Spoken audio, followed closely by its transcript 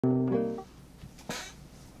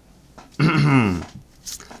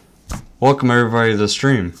Welcome everybody to the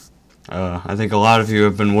stream. I think a lot of you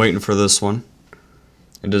have been waiting for this one.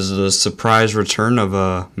 It is the surprise return of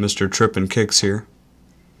Mr. Trippin Kicks here.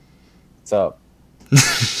 What's up?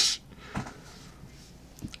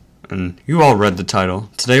 And you all read the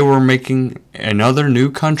title. Today we're making another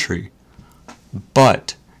new country,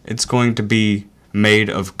 but it's going to be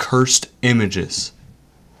made of cursed images.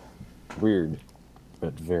 Weird,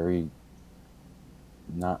 but very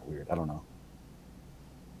not weird. I don't know.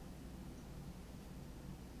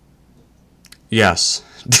 Yes.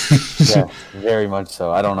 Yeah, very much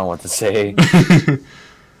so. I don't know what to say.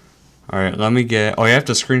 Alright, let me get... Oh, I have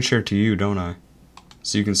to screen share to you, don't I?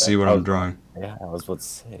 So you can see what I'm drawing. Yeah, I was about to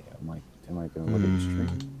say. I'm like, am I going to look at the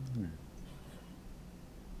stream?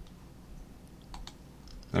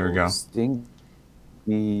 There we go.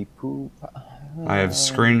 Stinky poop. I have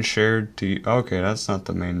screen shared to you. Okay, that's not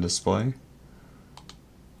the main display.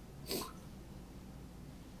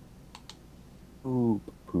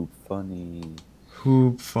 Poop, poop funny.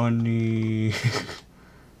 Poop funny.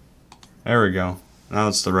 There we go. Now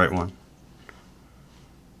it's the right one.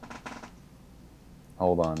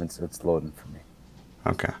 Hold on, it's loading for me.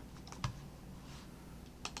 Okay.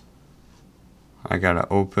 I gotta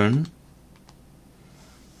open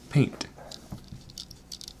Paint.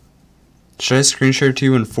 Should I screen share to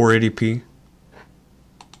you in 480p?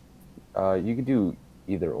 You could do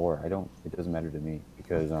either or. It doesn't matter to me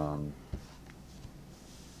because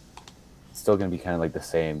it's still gonna be kind of like the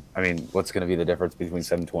same. I mean, what's gonna be the difference between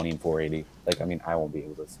 720 and 480? Like, I mean, I won't be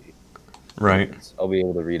able to see. Right. I'll be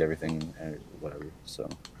able to read everything and whatever. So.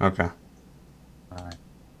 Okay. Alright.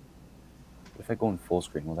 If I go in full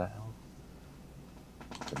screen, will that help?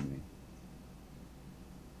 For me.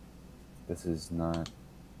 This is not.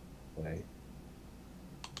 Wait.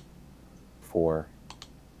 For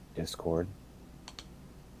Discord.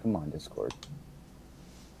 Come on, Discord.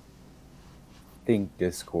 Think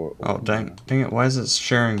Discord. Oh, dang it. Why is it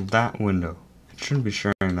sharing that window? It shouldn't be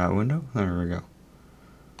sharing that window. There we go.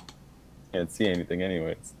 Can't see anything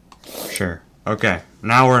anyways. Sure. Okay.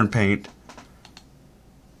 Now we're in Paint.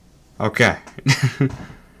 Okay.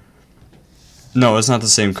 No, it's not the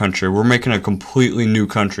same country. We're making a completely new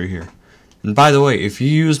country here. And by the way, if you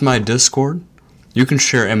use my Discord, you can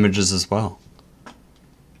share images as well.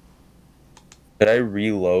 Did I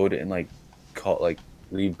reload and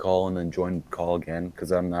leave call and then join call again?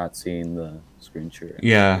 Because I'm not seeing the screen share.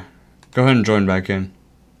 Yeah. Go ahead and join back in.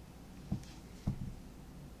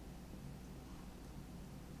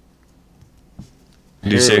 Do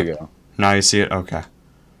you see it? Go. Now you see it? Okay.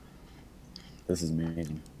 This is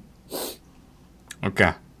amazing.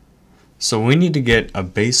 Okay. So we need to get a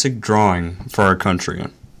basic drawing for our country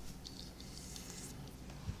in.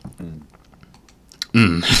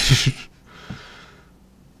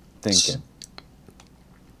 Thinking.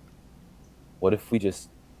 What if we just...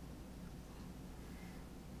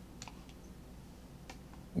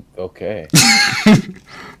 Okay.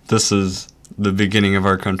 This is the beginning of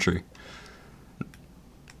our country.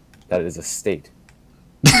 That is a state.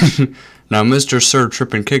 Now, Mr. Sir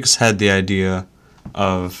Trippin Kicks had the idea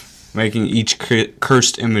of making each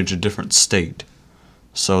cursed image a different state.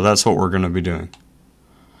 So that's what we're going to be doing.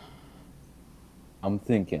 I'm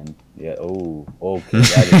thinking, yeah, oh, okay,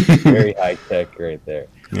 that is very high-tech right there.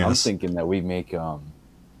 Yes. I'm thinking that we make a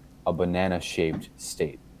banana-shaped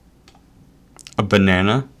state. A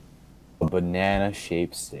banana? A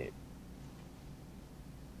banana-shaped state.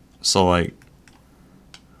 So, like...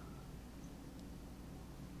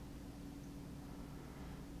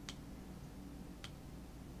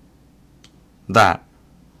 that.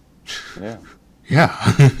 Yeah.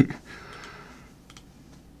 Yeah.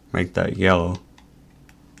 Make that yellow.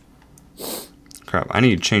 Crap, I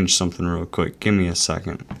need to change something real quick. Give me a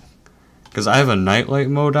second. Because I have a nightlight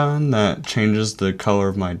mode on that changes the color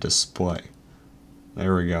of my display.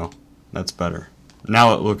 There we go. That's better.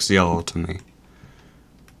 Now it looks yellow to me.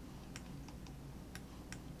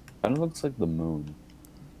 Kind of looks like the moon.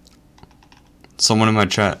 Someone in my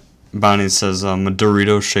chat, Bonnie, says a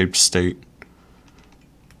Dorito-shaped state.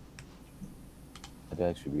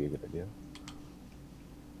 That'd actually be a good idea.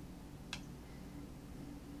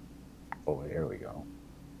 Oh, there we go.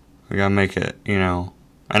 We gotta make it, you know,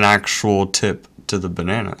 an actual tip to the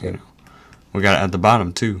banana, you know. We got it at the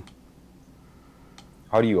bottom, too.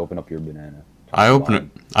 How do you open up your banana? I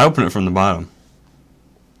open it from the bottom.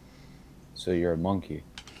 So you're a monkey.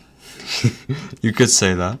 You could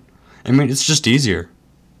say that. I mean, it's just easier.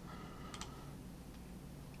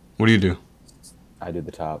 What do you do? I do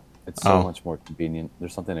the top. It's so much more convenient.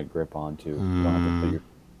 There's something to grip onto. You don't have to put your...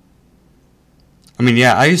 I mean,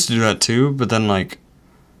 yeah, I used to do that too, but then, like,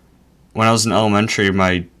 when I was in elementary,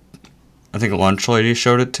 my I think a lunch lady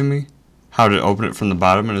showed it to me, how to open it from the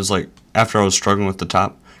bottom, and it was like, after I was struggling with the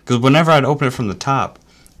top, because whenever I'd open it from the top,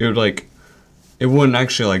 it would like, it wouldn't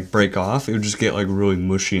actually like break off, it would just get like really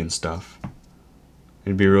mushy and stuff.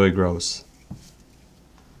 It'd be really gross.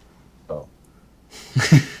 Oh.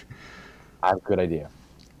 I have a good idea.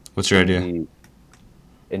 What's your idea?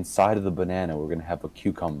 Inside of the banana, we're gonna have a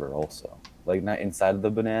cucumber also. Like not inside of the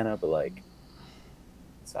banana, but like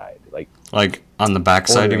inside, Like on the back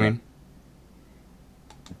side, you mean?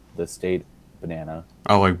 The state banana.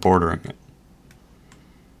 Oh, like bordering it.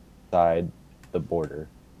 Side the border.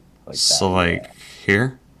 Like So that, like yeah.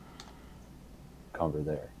 here? Cucumber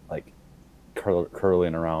there, like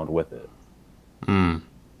curling around with it. Hmm.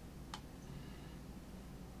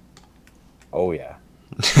 Oh yeah.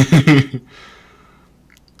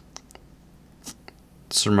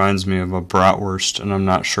 This reminds me of a bratwurst, and I'm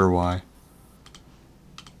not sure why.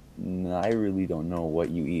 I really don't know what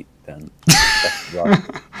you eat then. That's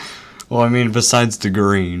rough. Well, I mean, besides the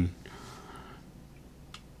green.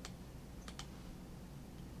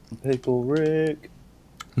 Pickle Rick.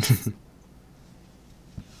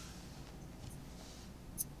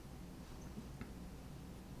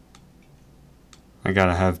 I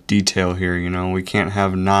gotta have detail here, you know. We can't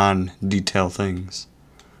have non-detail things.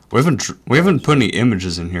 We haven't put any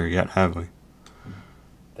images in here yet, have we?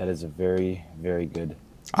 That is a very, very good.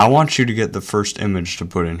 I want you to get the first image to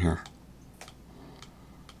put in here,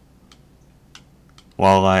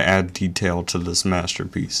 while I add detail to this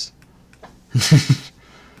masterpiece.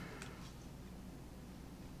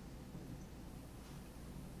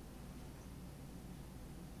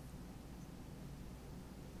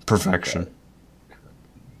 Perfection.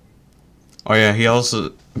 Oh yeah,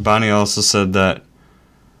 Bonnie also said that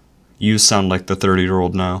you sound like the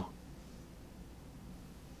 30-year-old now.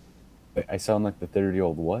 Wait, I sound like the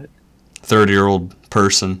 30-year-old what? 30-year-old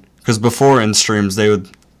person. Because before in streams they would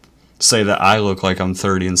say that I look like I'm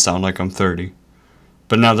 30 and sound like I'm 30.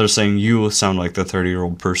 But now they're saying you sound like the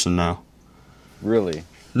 30-year-old person now. Really?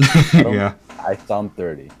 Yeah. I sound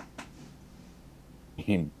 30.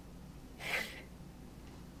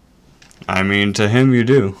 I mean, to him you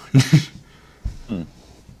do.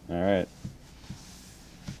 Alright.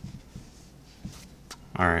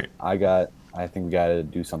 Alright. I think we gotta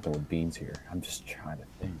do something with beans here. I'm just trying to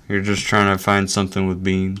think. You're just trying to find something with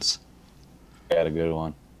beans. I got a good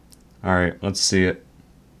one. Alright, let's see it.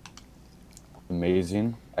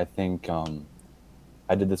 Amazing. I think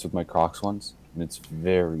I did this with my Crocs once, and it's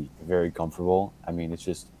very, very comfortable. I mean, it's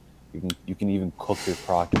just you can even cook your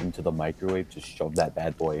Croc into the microwave. Just shove that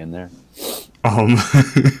bad boy in there.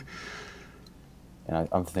 And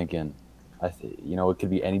I'm thinking, you know, it could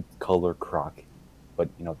be any color Croc, but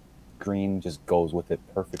you know, green just goes with it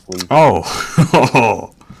perfectly.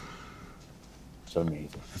 Oh. It's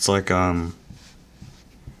amazing. It's like a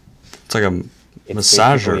It's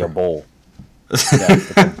massager. basically a bowl. Yeah,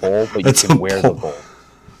 it's a bowl, but you It's can a wear bowl. the bowl.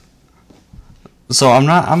 So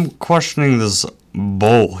I'm questioning this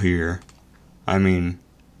bowl here. I mean,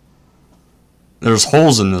 there's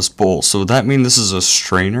holes in this bowl, so would that mean this is a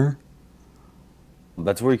strainer?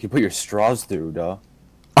 That's where you can put your straws through, duh.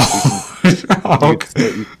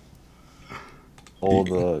 Okay. All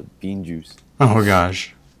the bean juice. Oh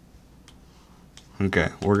gosh. Okay,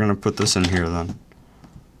 we're gonna put this in here then.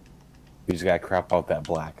 You just gotta crap out that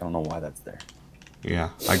black. I don't know why that's there. Yeah,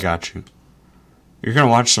 I got you. You're gonna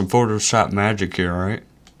watch some Photoshop magic here, alright?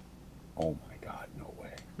 Oh my god, no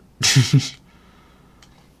way.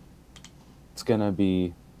 It's gonna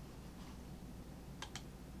be.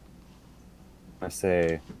 I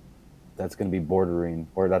say that's gonna be bordering,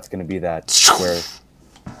 or that's gonna be that square.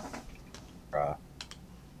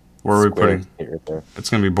 Where are we square putting? right there. It's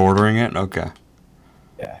gonna be bordering it? Okay.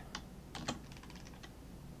 Yeah.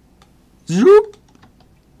 Zoop!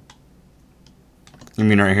 You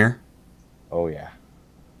mean right here? Oh yeah.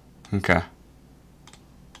 Okay.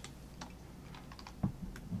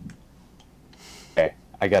 Okay,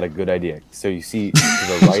 I got a good idea. So you see to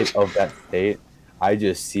the right of that state, I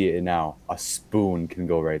just see it now. A spoon can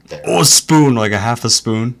go right there. Oh, a spoon, like a half a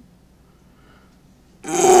spoon.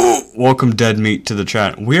 Welcome Dead Meat to the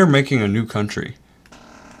chat. We are making a new country.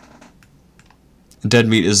 Dead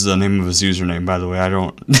Meat is the name of his username, by the way. I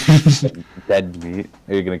don't... Dead meat?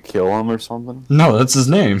 Are you gonna kill him or something? No, that's his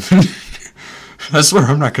name. I swear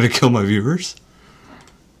I'm not gonna kill my viewers.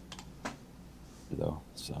 Though,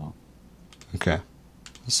 so. Okay.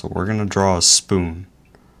 So we're gonna draw a spoon.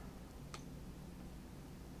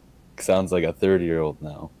 Sounds like a 30-year-old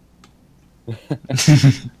now.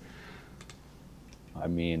 I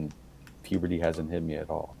mean, puberty hasn't hit me at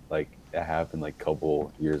all. Like, it happened like a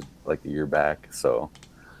couple years, like a year back, so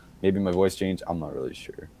Maybe my voice changed. I'm not really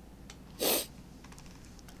sure.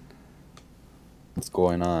 What's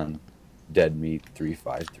going on? Dead Meat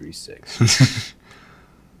 3536.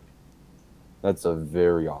 That's a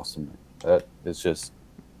very awesome. That is just.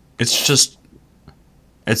 It's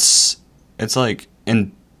like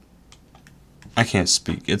in. I can't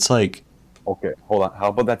speak. It's like. Okay, hold on. How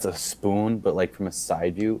about that's a spoon, but like from a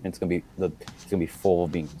side view, and it's gonna be full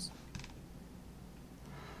of beans.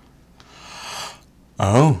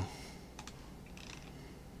 Oh.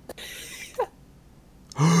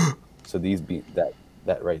 So these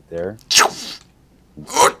that right there.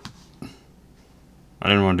 I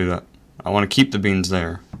didn't want to do that. I want to keep the beans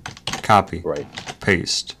there. Copy. Right.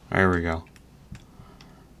 Paste. There we go.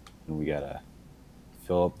 And we gotta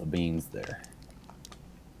fill up the beans there.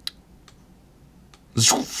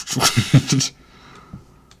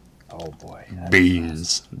 Oh boy.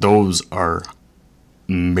 Beans. Those are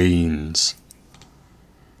beans.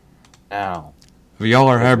 Now. Have y'all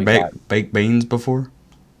ever had We got- baked beans before?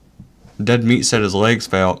 Dead Meat said his legs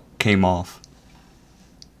came off.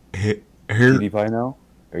 Here. PewDiePie now?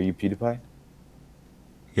 Are you PewDiePie?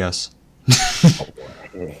 Yes. Oh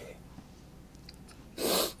boy.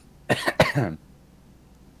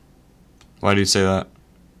 Why do you say that?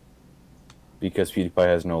 Because PewDiePie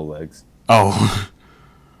has no legs. Oh.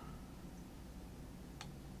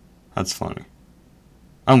 That's funny.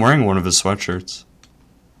 I'm wearing one of his sweatshirts.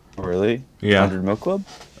 Really? Yeah. 100 Milk Club?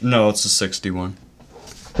 No, it's a 61.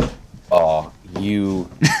 Oh, you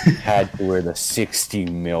had to wear the 60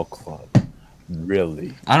 Milk Club.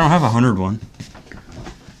 Really? I don't have a 100 one.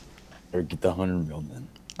 Or get the 100 mil then.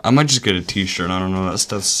 I might just get a t-shirt. I don't know. That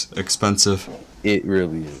stuff's expensive. It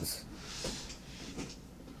really is.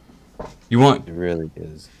 You want It really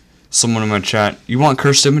is. someone in my chat? You want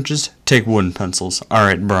cursed images? Take wooden pencils. All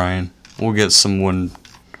right, Brian. We'll get some wooden.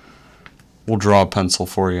 We'll draw a pencil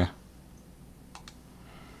for you.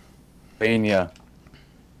 Pena.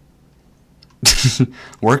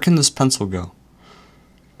 Where can this pencil go?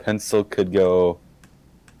 Pencil could go.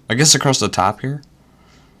 I guess across the top here.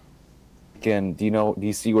 Again, do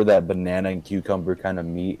you see where that banana and cucumber kind of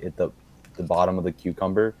meet at the bottom of the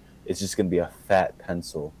cucumber? It's just gonna be a fat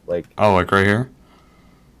pencil. Like Oh, like right here?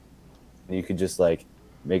 you could just like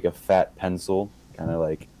make a fat pencil, kind of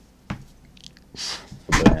like a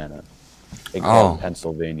banana. They call Oh. it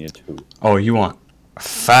Pennsylvania too. Oh, you want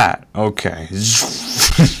fat? Okay.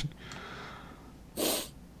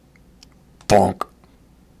 Bonk.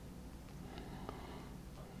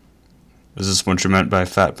 Is this what you meant by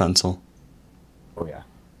fat pencil? Oh yeah.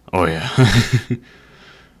 Oh yeah.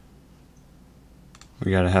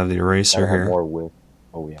 We gotta have the eraser Gotta have here. more width.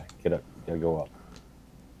 Oh yeah. Get up. Gotta go up.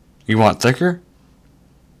 You want thicker?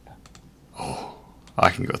 Oh, I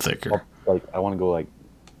can go thicker. Up, like I want to go like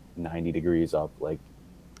 90 degrees up, like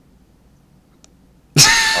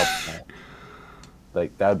up.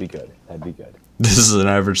 Like that'd be good. That'd be good. This is an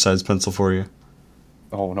average size pencil for you.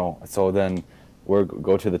 Oh no. So then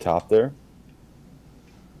go to the top there,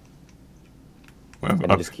 Well,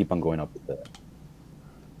 and up- just keep on going up with the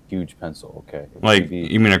huge pencil. Okay. It like, should be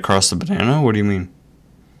you mean across the banana? What do you mean?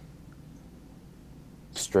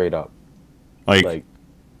 straight up. Like, Like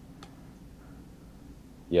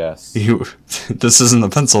yes. you. This isn't the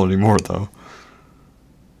pencil anymore, though.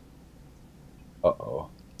 Uh-oh.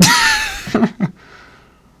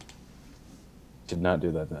 Did not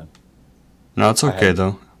do that then. No, it's I okay, had-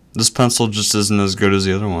 though. This pencil just isn't as good as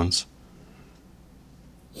the other ones.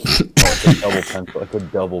 Oh, it's a double pencil. It's a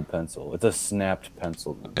double pencil. It's a snapped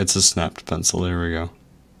pencil. It's a snapped pencil. There we go.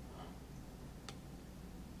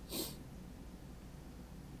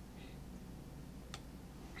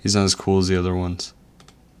 He's not as cool as the other ones.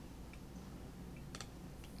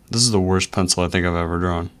 This is the worst pencil I think I've ever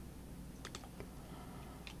drawn.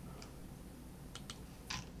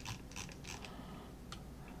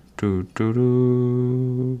 Do do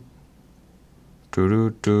do. Do do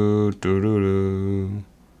do do do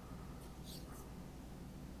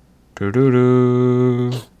do. Do do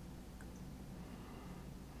do.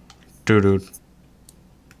 Do do.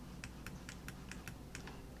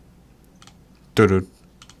 Do do.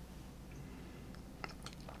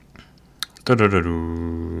 Do do do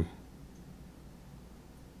do.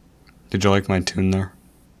 Did you like my tune there?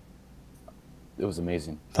 It was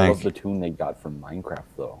amazing. I Thank love the tune they got from Minecraft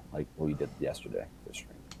though, like what we did yesterday. For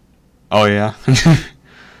stream. Oh yeah.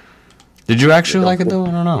 Did you actually like it though?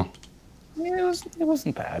 I don't know. Yeah, it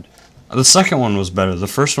wasn't bad. The second one was better. The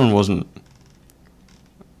first one wasn't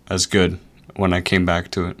as good when I came back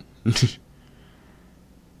to it.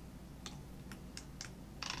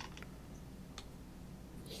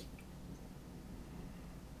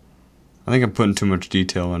 I think I'm putting too much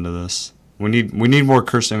detail into this. We need more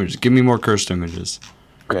cursed images. Give me more cursed images.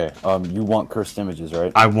 Okay, you want cursed images,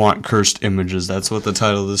 right? I want cursed images. That's what the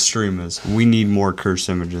title of this stream is. We need more cursed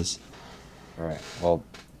images. Alright, well,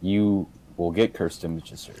 you will get cursed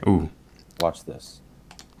images, sir. Ooh. Watch this.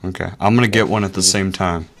 Okay, I'm gonna get one at the same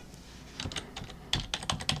time.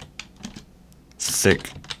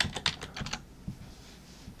 Thick.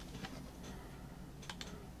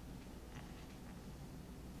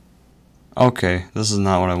 Okay, this is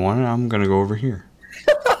not what I wanted. I'm gonna go over here.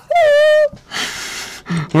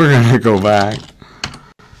 We're gonna go back.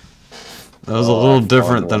 That was a little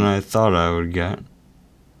different than I thought I would get.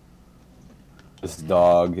 This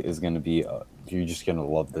dog is gonna be. You're just gonna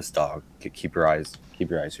love this dog. Keep your eyes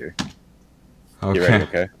here. Okay. You ready?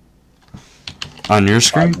 Okay. On your 5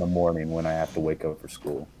 screen? in the morning when I have to wake up for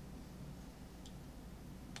school.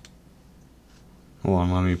 Hold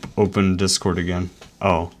on, let me open Discord again.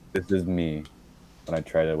 Oh. This is me when I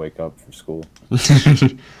try to wake up for school.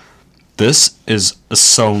 This is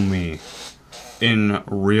so me. In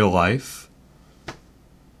real life.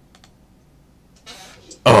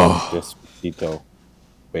 Oh. Despacito.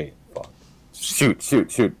 Wait, fuck. Shoot.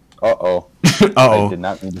 Uh-oh. Uh-oh. I did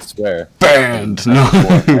not mean to swear. Banned. No.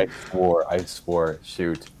 I swore.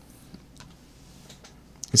 Shoot.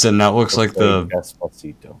 He said, now it looks like the...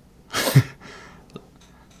 Despacito.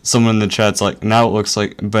 Someone in the chat's like, now it looks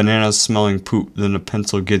like banana smelling poop, then a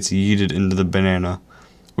pencil gets yeeted into the banana,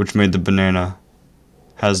 which made the banana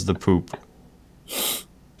has the poop.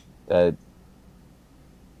 That...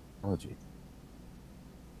 Oh, gee.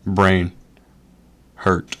 Brain.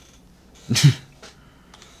 Hurt.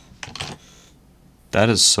 That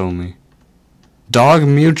is so me.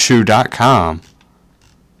 Dogmewchew.com.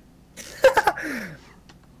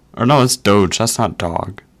 Or no, it's Doge. That's not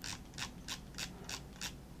dog.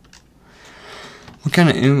 What kind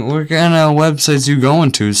of websites you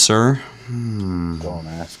going to, sir? Don't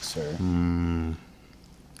ask, sir.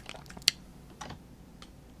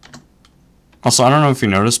 Also, I don't know if you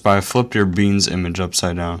noticed, but I flipped your beans image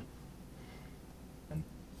upside down.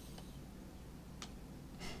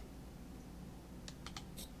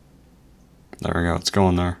 There we go. It's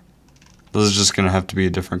going there. This is just gonna have to be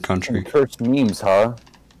a different country. Some cursed memes, huh?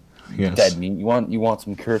 Yes. Dead meme. You want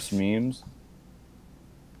some cursed memes?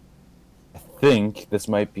 I think this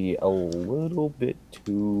might be a little bit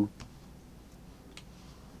too.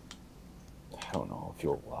 I don't know if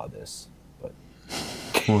you'll allow this, but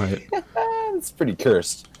What? it's pretty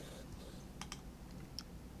cursed.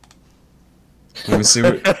 Let me see.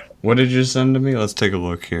 What did you send to me? Let's take a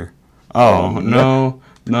look here. Oh, no.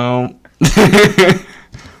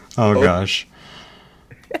 Oh, gosh.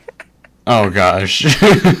 Oh, gosh.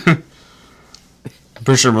 I'm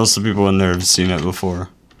pretty sure most of the people in there have seen it before.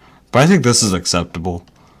 But I think this is acceptable.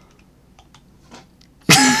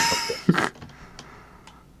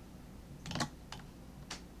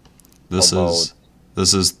 This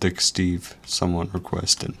is Thick Steve, someone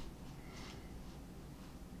requested.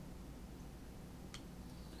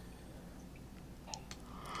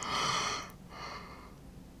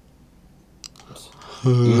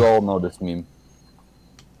 You all know this meme.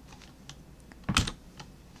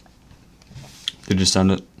 Did you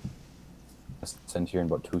send it? I'll send here in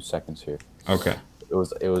about 2 seconds here. Okay.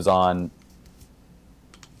 It was on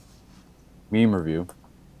Meme Review.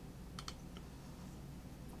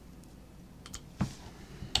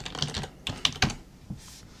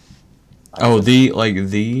 Oh, the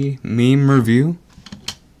meme review?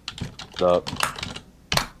 The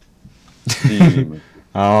meme review.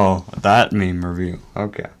 Oh, that meme review.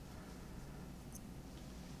 Okay.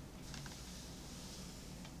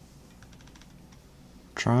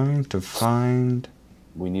 Trying to find...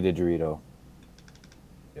 We need a Dorito.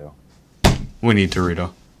 Yo. We need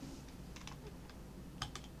Dorito.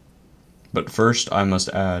 But first, I must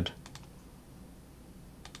add...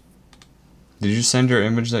 Did you send your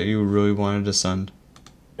image that you really wanted to send?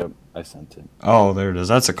 Yep, I sent it. Oh, there it is.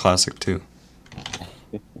 That's a classic, too.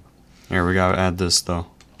 Here, we gotta add this, though.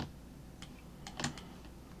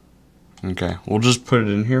 Okay, we'll just put it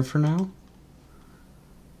in here for now.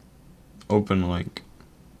 Open link.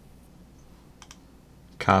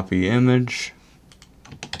 Copy image.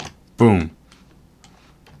 Boom.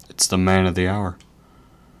 It's the man of the hour.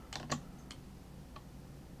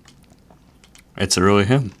 It's really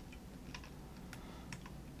him.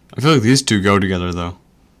 I feel like these two go together, though.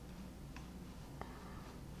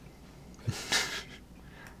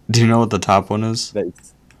 Do you know what the top one is? I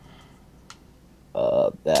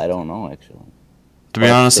don't know, actually. To be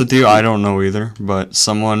honest with you, I don't know either, but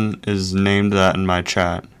someone is named that in my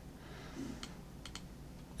chat.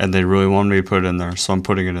 And they really wanted me to put it in there, so I'm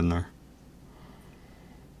putting it in there.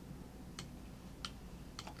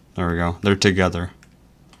 There we go. They're together.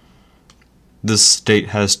 This state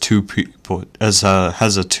has 2 people, has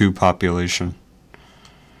a 2 population.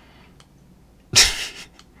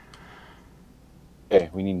 Okay,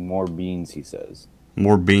 we need more beans, he says.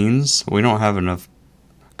 More beans? We don't have enough.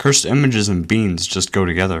 Cursed images and beans just go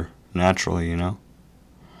together naturally, you know?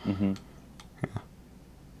 Mm-hmm. Yeah.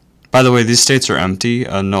 By the way, these states are empty.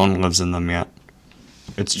 No one lives in them yet.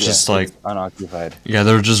 It's just like... It's unoccupied. Yeah,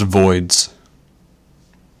 they're just voids.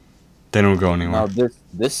 They don't go anywhere. Now,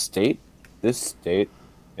 this state is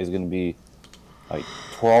going to be, like,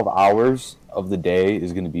 12 hours of the day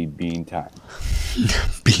is going to be bean time.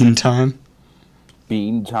 Bean time?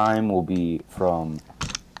 Bean time will be from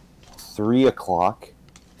 3 o'clock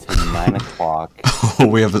to 9 o'clock. Oh,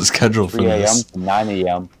 we have a schedule for 3 a.m. this. to 9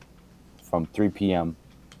 a.m. From 3 p.m.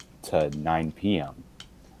 to 9 p.m.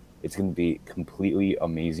 It's going to be completely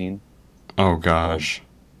amazing. Oh, gosh.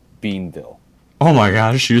 Beanville. Oh, my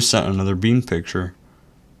gosh. You sent another bean picture.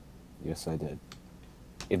 Yes, I did.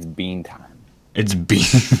 It's bean time. It's bean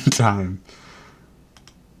time.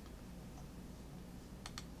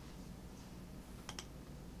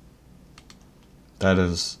 That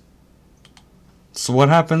is... So what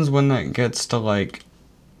happens when that gets to, like...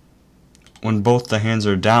 When both the hands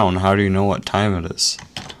are down, how do you know what time it is?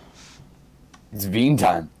 It's bean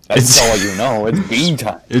time. That's all you know. It's bean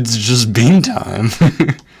time. It's just bean time.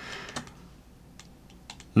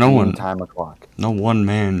 Bean time o'clock. No one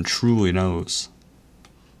man truly knows.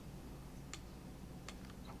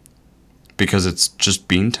 Because it's just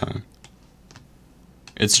bean time.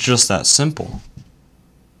 It's just that simple.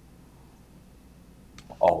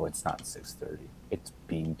 Oh, it's not 6:30. It's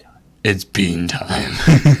bean time. It's bean time.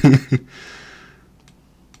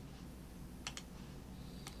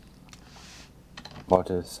 About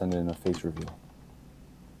to send in a face reveal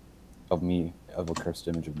of me, of a cursed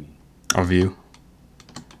image of me, Of you.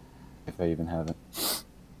 if I even have it.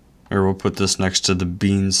 Here, we'll put this next to the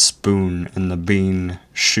bean spoon and the bean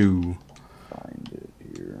shoe. Find it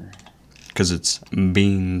here. Because it's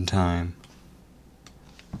bean time.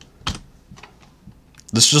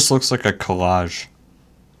 This just looks like a collage.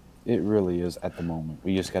 It really is at the moment.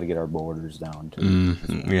 We just got to get our borders down. Too.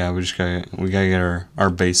 Yeah, we gotta get our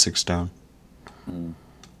basics down. Mm.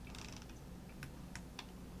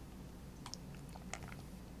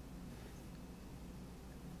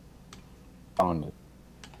 Found it.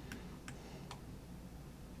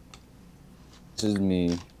 This is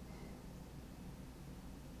me.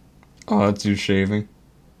 Oh, that's you shaving?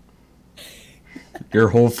 Your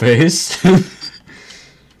whole face?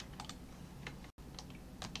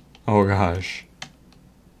 Oh gosh.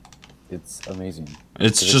 It's amazing.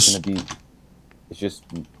 It's just... It's just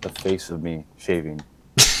the face of me shaving.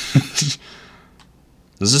 Is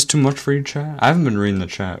this too much for you, chat? I haven't been reading the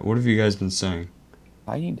chat. What have you guys been saying?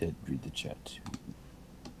 I need to read the chat too.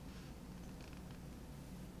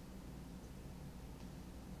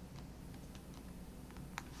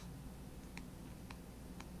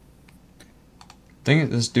 Dang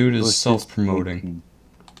it, this dude is self-promoting.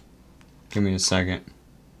 Give me a second.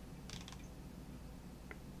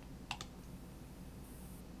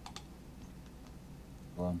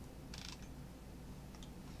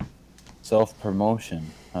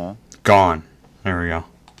 Self-promotion, huh? Gone. There we go.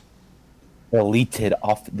 Deleted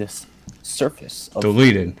off this surface.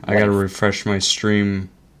 Deleted. I gotta refresh my stream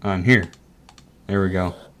on here. There we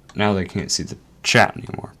go. Now they can't see the chat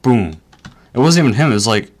anymore. Boom. It wasn't even him. It was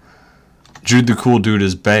like Jude the Cool Dude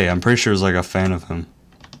is Bay. I'm pretty sure it was like a fan of him.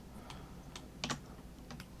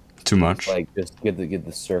 Too much. Like, just get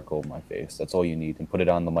the circle of my face. That's all you need, and put it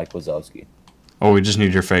on the Mike Wazowski. Oh, we just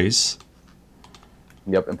need your face?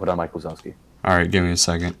 Yep, and put on Mike Wazowski. Alright, give me a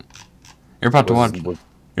second. You're about to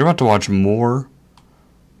watch more.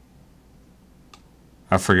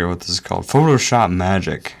 I forget what this is called. Photoshop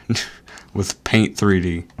Magic with Paint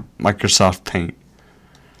 3D. Microsoft Paint.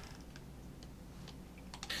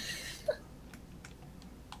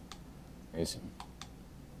 Amazing.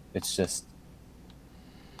 It's just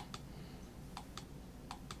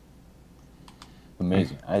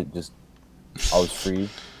amazing. I was free,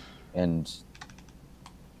 and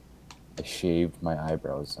I shaved my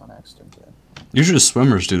eyebrows on accident. Usually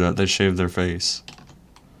swimmers do that. They shave their face.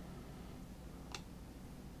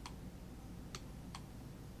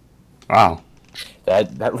 Wow.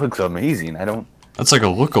 That looks amazing. That's like a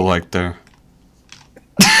look-alike there.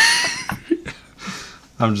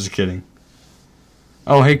 I'm just kidding.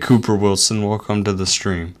 Oh, hey Cooper Wilson, welcome to the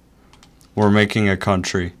stream. We're making a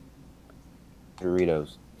country.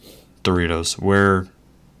 Doritos. We're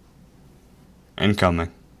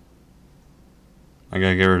incoming. I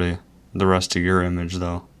gotta get rid of the rest of your image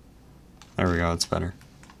though. There we go, it's better.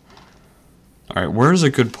 Alright, where's a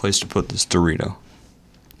good place to put this Dorito?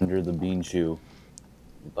 Under the bean shoe.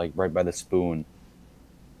 Like right by the spoon.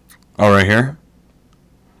 Oh, right here?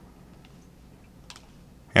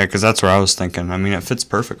 Yeah, because that's where I was thinking. I mean, it fits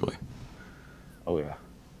perfectly. Oh, yeah.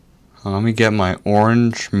 Let me get my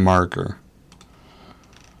orange marker.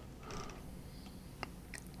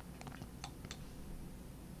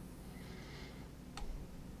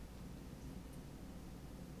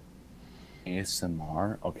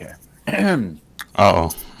 ASMR? Okay.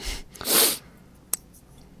 Uh-oh.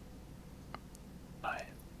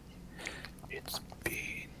 It's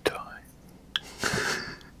bean time.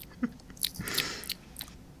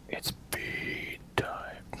 It's bean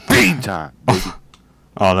time. Bean time!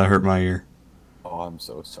 Oh, that hurt my ear. Oh, I'm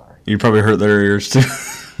so sorry. You probably hurt their ears too.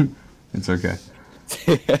 It's okay.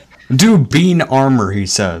 Do bean armor, he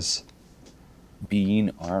says.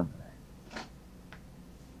 Bean armor.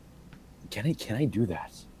 Can I do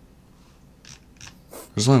that?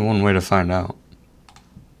 There's only one way to find out.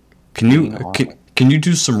 Can you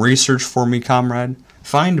do some research for me, comrade?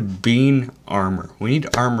 Find bean armor. We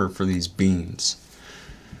need armor for these beans.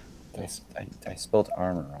 I spelled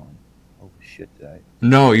armor wrong. Oh shit, did I?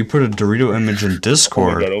 No, you put a Dorito image in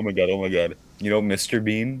Discord. Oh my god. You know Mr.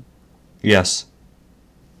 Bean? Yes.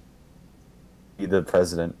 Be the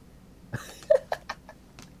president.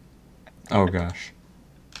 Oh gosh.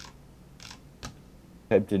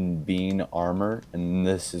 Typed in bean armor, and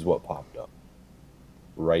this is what popped up.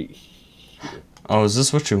 Right here. Oh, is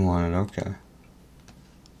this what you wanted? Okay.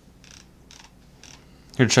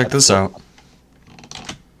 Here, check this out.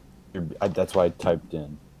 That's why I typed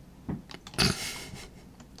in.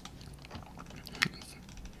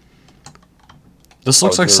 This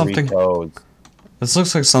looks like something. Doritos. This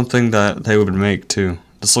looks like something that they would make too.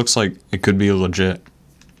 This looks like it could be legit.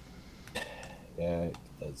 Yeah, it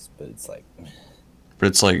does, but it's like. But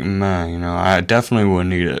it's like, meh, you know, I definitely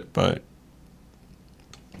wouldn't eat it, but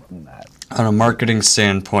Not. on a marketing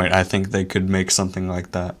standpoint, I think they could make something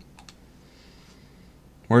like that.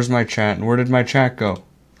 Where's my chat? Where did my chat go?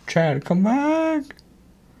 Chat, come back.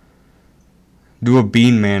 Do a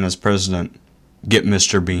Bean Man as president. Get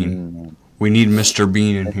Mr. Bean. We need Mr.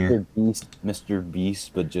 Bean in here. Mr.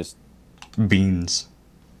 Beast, but just Beans.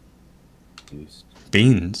 Beast.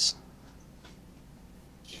 Beans.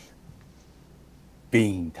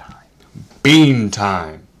 Bean time. Bean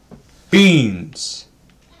time. Beans.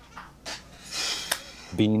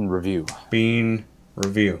 Bean review. Bean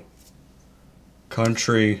review.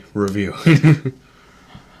 Country review.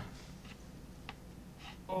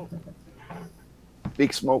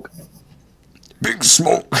 Big smoke. Big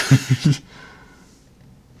smoke.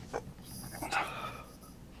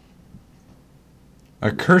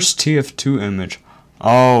 A cursed TF2 image.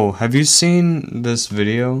 Oh, have you seen this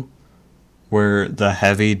video where the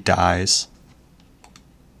heavy dies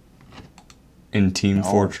in Team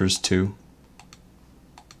Fortress 2?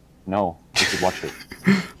 No, we should watch it.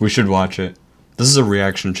 We should watch it. This is a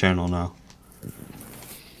reaction channel now.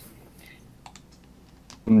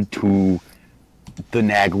 To the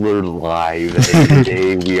Nagler Live, and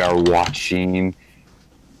today we are watching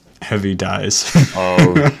Heavy dies.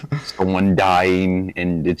 of someone dying,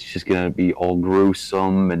 and it's just gonna be all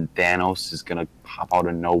gruesome, and Thanos is gonna pop out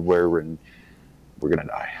of nowhere, and we're gonna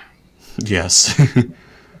die. Yes.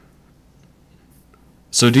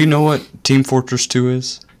 So do you know what Team Fortress 2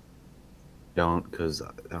 is? Don't, because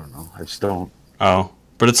I don't know. I just don't. Oh,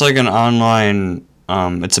 but it's like an online,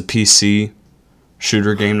 it's a PC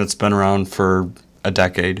shooter game that's been around for a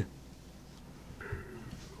decade.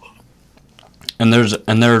 And their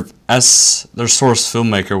source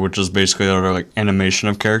filmmaker, which is basically their like animation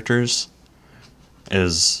of characters,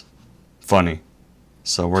 is funny.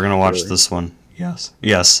 So we're gonna watch this one. Yes.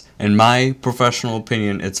 In my professional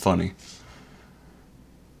opinion, it's funny.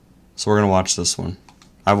 So we're gonna watch this one.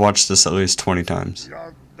 I've watched this at least 20 times. It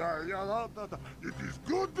is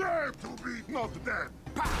good day to be not dead.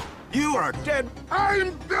 You are dead.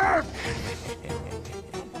 I'm dead.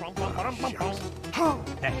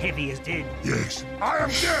 The heavy is dead. Yes, I am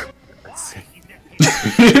dead.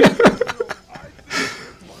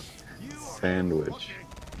 Sandwich.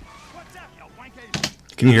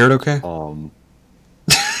 Can you hear it okay?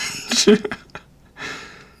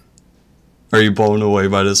 Are you blown away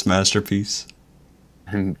by this masterpiece?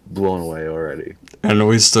 I'm blown away already. And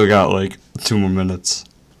we still got like 2 more minutes.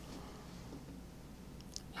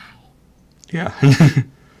 Yeah.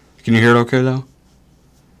 Can you hear it okay though?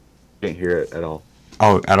 Can't hear it at all.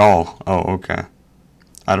 Oh, at all? Oh, okay.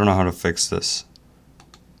 I don't know how to fix this.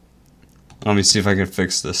 Let me see if I can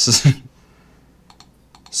fix this.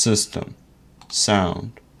 System.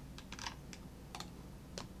 Sound.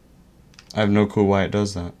 I have no clue why it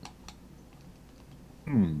does that.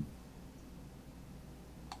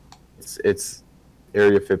 It's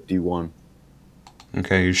Area 51.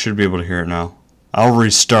 Okay, you should be able to hear it now. I'll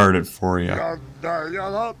restart it for you. It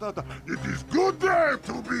is good day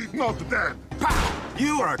to be not dead.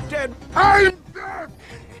 You are dead. I'm dead.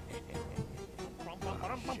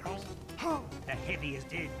 The heavy is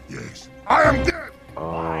dead. Yes, I am dead.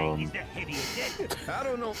 Why is the heavy is dead? I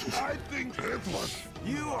don't know. I think it was.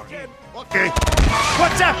 You are dead. Okay.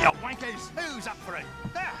 What's up, you wankers? Who's up for it?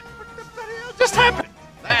 What the hell just happened?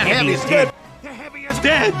 The heavy is dead. The heavy is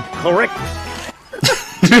dead. Correct. Did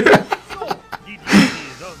you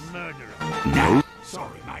see the murderer? No.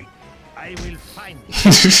 Sorry, mate. I will find him.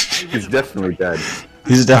 He's definitely dead.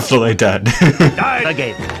 He's definitely dead. Die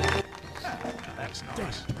again. That's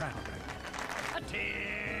nice.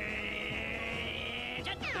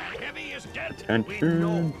 The heavy is dead. We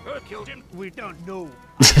know who killed him. We don't know.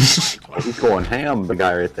 He's going ham, the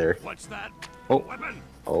guy right there. What's that? Oh. Weapon.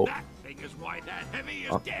 Oh. That thing is why that heavy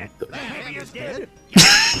is Oh, dead. what The heavy is dead. He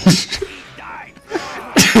died.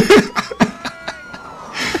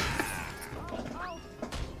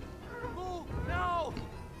 No.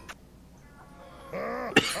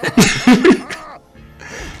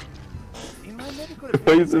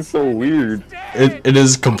 Why is this so weird? It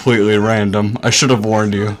is completely random. I should have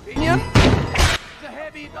warned you. The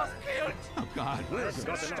heavy does kill. Oh God.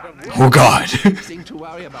 Oh god. Thing to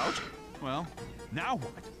worry about. Well, now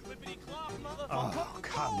what? Oh,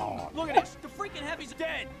 come on. Look at this. The freaking heavy's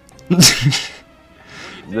dead.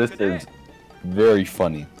 This is very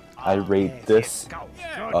funny. I rate this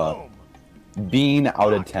bean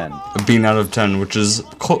out of 10. A bean out of 10, which is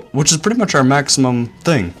pretty much our maximum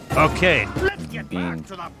thing. Okay. Let's get Bean. back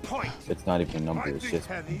to the point. It's not even a number, it's just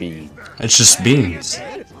bean. It's just beans.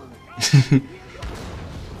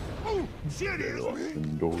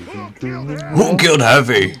 Who killed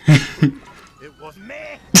Heavy? It was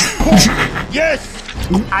me. Yes.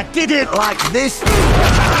 I did it like this.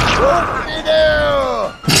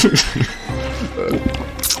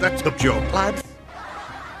 That's the joke, lads.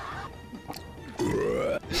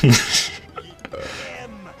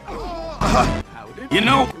 You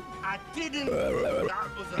know, I didn't. That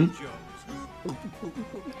was a joke.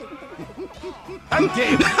 I'm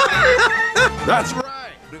dead. That's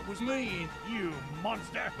right. It was me, you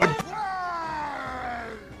monster.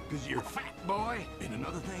 Because you're fat, boy. And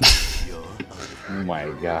another thing, you're Oh my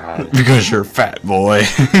god. Because you're fat, boy.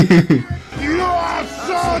 You are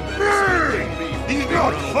so big. He's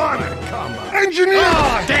not fun. Engineer.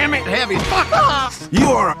 Oh, damn it, heavy. Fuck off. You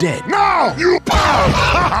are dead. No, you.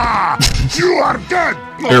 You are dead.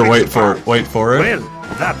 Here, wait for it. Wait for it. Well,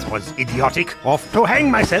 that was idiotic. Off to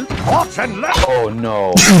hang myself. Off and left. Oh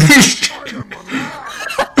no.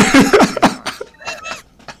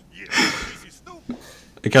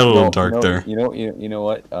 It got a little No, dark no, there. You know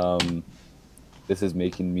what? This is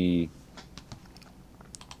making me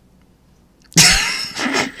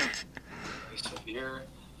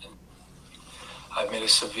I've made a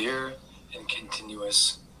severe and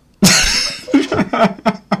continuous I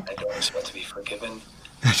don't expect to be forgiven.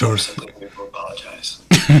 I don't. Simply here to apologize.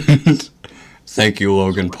 Thank you,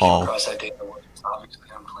 Logan Paul. Across that date, was obviously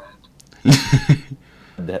unplanned.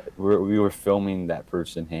 that we were filming that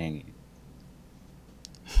person hanging.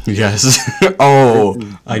 Yes. Oh,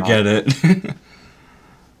 I get it.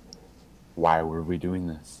 Why were we doing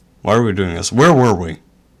this? Why are we doing this? Where were we?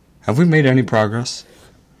 Have we made any progress?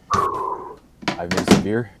 I've made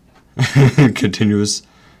severe Continuous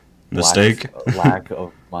mistake. lack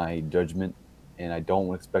of my judgment, and I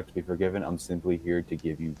don't expect to be forgiven. I'm simply here to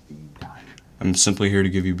give you bean time. I'm simply here to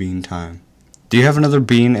give you bean time. Do you have another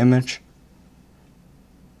bean image?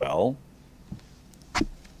 Well,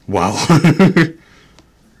 Wow.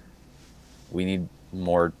 we need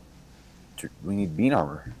more. We need bean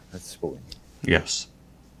armor. That's what we need. Yes.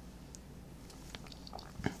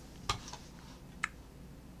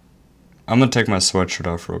 I'm gonna take my sweatshirt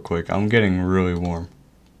off real quick. I'm getting really warm.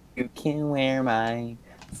 You can wear my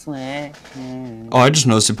sweatshirt. Oh, I just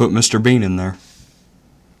noticed you put Mr. Bean in there.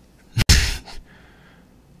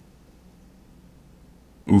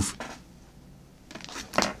 Oof.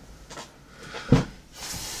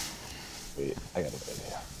 Wait, I got a good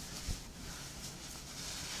idea.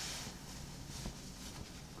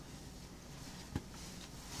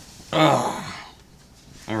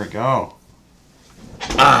 There we go.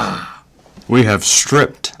 We have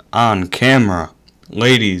stripped on camera,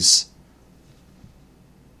 ladies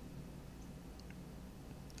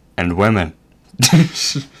and women.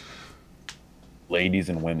 Ladies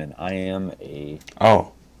and women, I am a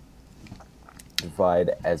Oh,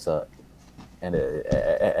 divide as a and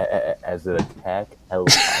as an attack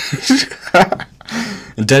helicopter.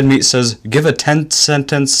 And Dead Meat says, give a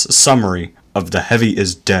 10-sentence summary of The Heavy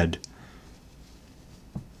is Dead.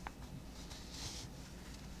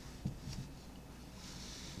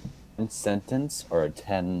 Sentence or a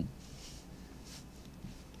 10?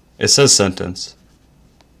 It says sentence.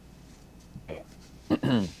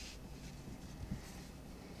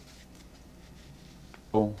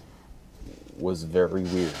 Was very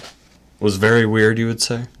weird. Was very weird, you would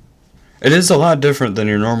say? It is a lot different than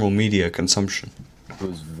your normal media consumption. It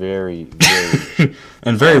was very, very...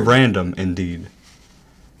 And very random, indeed.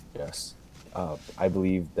 Yes. I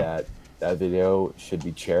believe that video should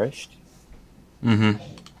be cherished. Mm-hmm.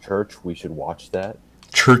 Church, we should watch that.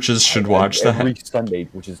 Churches should watch that. Every Sunday,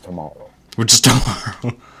 which is tomorrow. Which is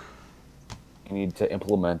tomorrow. We need to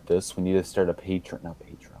implement this. We need to start a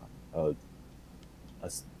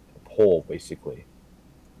a poll, basically,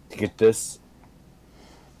 to get this.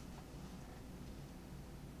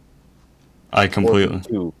 I completely.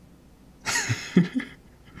 Two.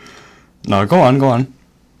 No, go on.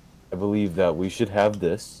 I believe that we should have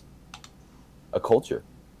this a culture.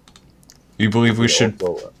 You believe we should?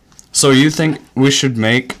 Also, So you think we should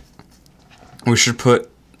put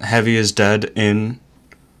Heavy is Dead in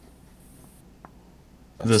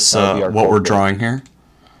this what we're drawing here?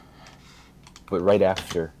 but right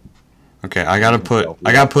after. Okay, I gotta put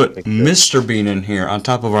Mr. Bean in here on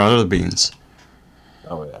top of our other beans.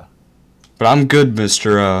 Oh yeah. But I'm good,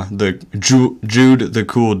 Mr. The Jude the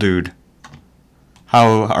cool dude.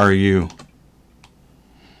 How are you?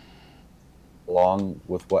 Along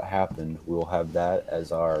with what happened, we'll have that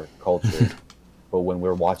as our culture. But when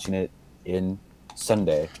we're watching it in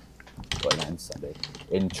Sunday, well, not in Sunday,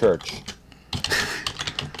 in church,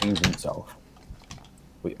 King himself,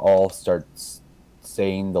 we all start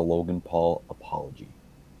saying the Logan Paul apology.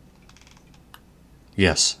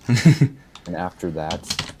 Yes. And after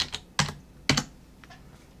that,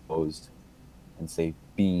 posed and say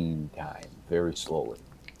bean time very slowly.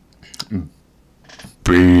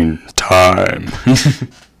 Bean time.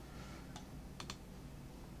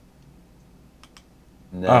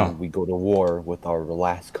 And then we go to war with our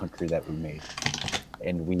last country that we made.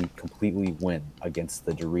 And we completely win against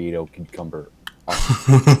the Dorito cucumber.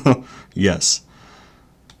 Yes.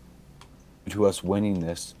 To us winning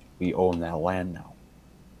this, we own that land now.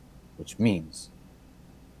 Which means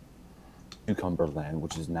cucumber land,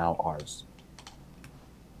 which is now ours.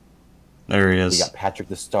 There he We is. got Patrick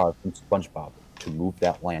the Star from SpongeBob to move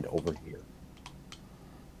that land over here.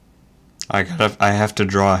 I have to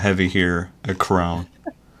draw Heavy here a crown.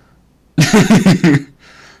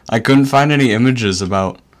 I couldn't find any images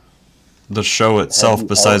about the show itself Heavy,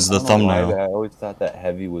 besides I the don't know why, thumbnail. but I always thought that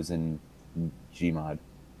Heavy was in Gmod.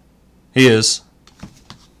 He is.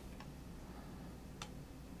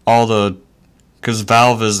 Because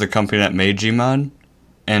Valve is the company that made Gmod,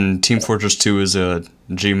 and Team Fortress 2 is a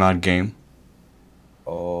Gmod game.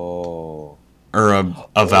 Oh. Or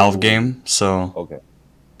a Valve game, so Okay.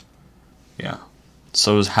 yeah.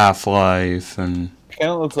 So is Half-Life and...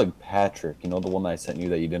 Kind of looks like Patrick, you know, the one that I sent you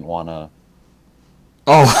that you didn't want to...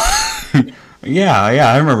 Oh! yeah,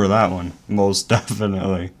 I remember that one. Most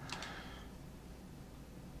definitely.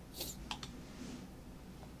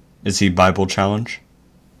 Is he Bible challenge?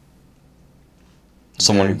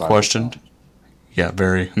 Someone Bible questioned. challenge. Yeah,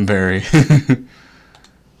 very, very.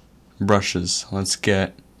 Brushes. Let's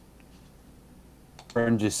get...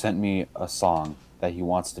 Friend just sent me a song that he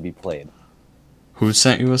wants to be played. Who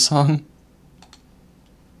sent you a song?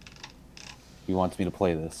 He wants me to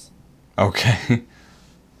play this Okay.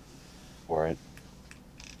 for it.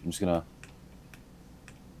 I'm just gonna...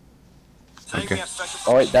 Okay.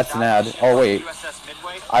 Oh wait, that's an ad. Oh wait.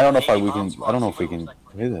 I don't know if we can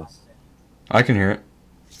play this. I can hear it.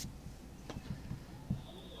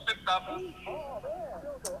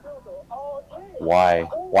 Why?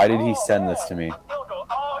 Why did he send this to me? Yeah,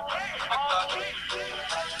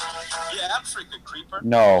 I'm freaking creeper.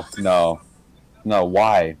 No,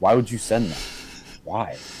 why? Why would you send that?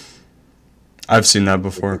 Why? I've seen that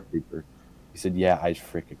before. Creeper. He said, yeah, I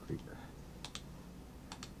freak a creeper.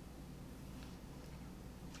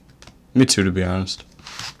 Me too, to be honest.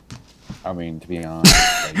 I mean, to be honest.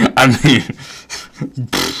 Like, I mean,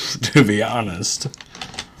 to be honest.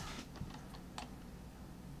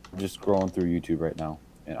 I'm just scrolling through YouTube right now,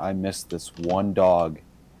 and I missed this one dog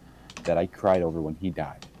that I cried over when he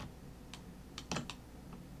died.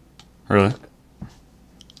 Really?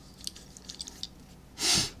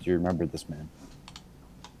 Do you remember this man?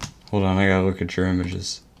 Hold on, I gotta look at your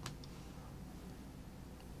images.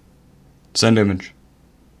 Send image.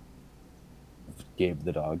 Gabe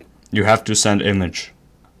the dog. You have to send image.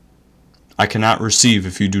 I cannot receive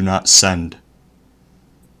if you do not send.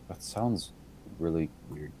 That sounds really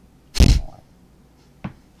weird.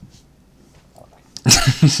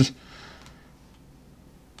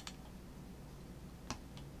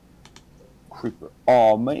 Creeper.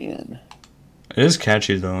 Oh man. It is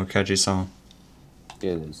catchy though, a catchy song.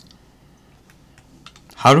 It is.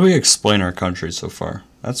 How do we explain our country so far?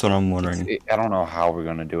 That's what I'm wondering. I don't know how we're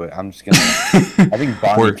gonna do it. I'm just gonna. I think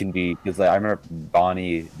Bonnie can be, because like, I remember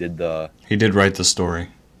Bonnie did He did write the story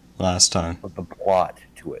last time. the plot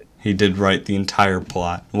to it. He did write the entire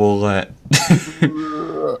plot. We'll let.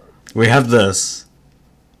 We have this.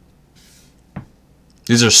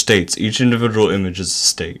 These are states. Each individual image is a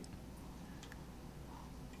state.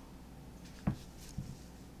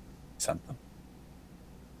 Something.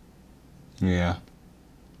 Yeah.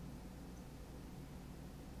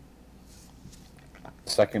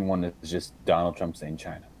 Second one is just Donald Trump saying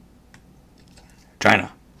China.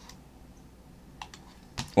 China.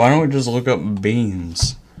 Why don't we just look up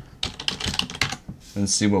beans and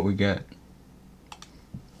see what we get?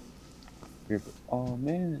 Oh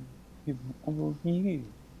man, over here.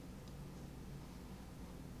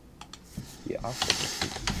 Yeah, I'll take it.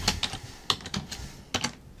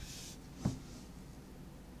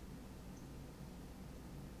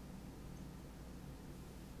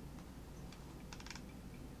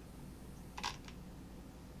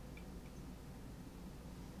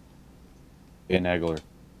 In Nagler.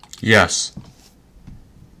 Yes.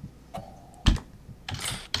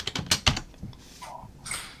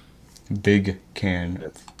 Big can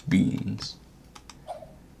of beans.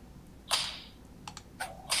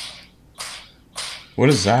 What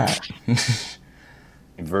is that?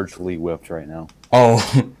 Virtually whipped right now.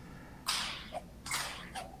 Oh.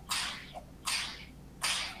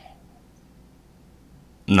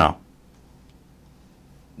 No.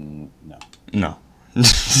 No. No.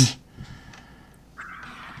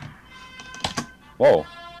 Whoa.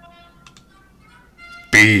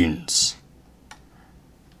 Beans.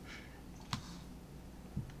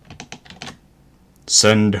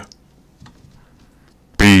 Send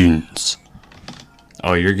beans.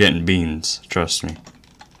 Oh, you're getting beans. Trust me.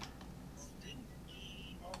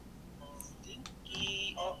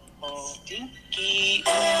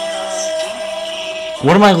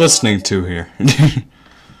 What am I listening to here? You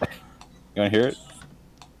wanna hear it?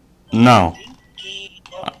 No.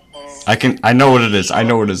 I know what it is. I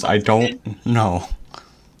know what it is. I don't know.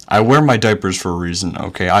 I wear my diapers for a reason,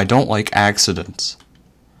 okay? I don't like accidents.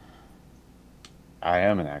 I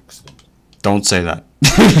am an accident. Don't say that.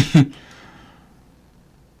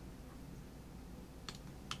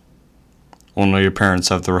 Only your parents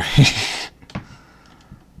have the right.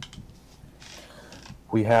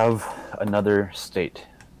 We have another state.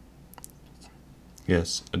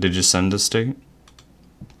 Yes. Did you send a state?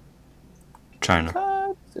 China.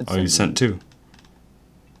 Oh, you sent two.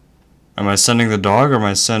 Am I sending the dog or am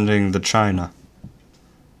I sending the China?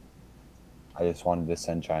 I just wanted to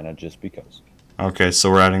send China just because. Okay, so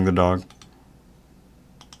we're adding the dog.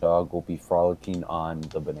 Dog will be frolicking on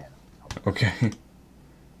the banana. Okay.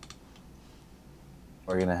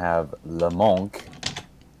 We're gonna have Le Monk.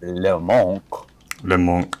 Le Monk. Le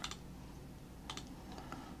Monk.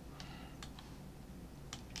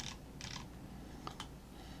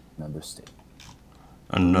 Another state.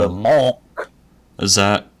 Another. Le Monk. Is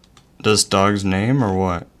that this dog's name or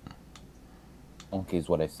what? Monkey is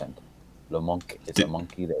what I sent. Le Monk is a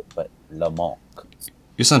monkey, but Le Monk.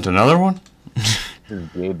 You sent another one? This is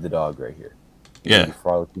Gabe the dog right here. Yeah. He's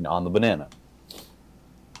frolicking on the banana.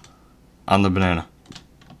 On the banana.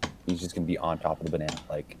 He's just gonna be on top of the banana,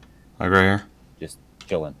 like Like right here? just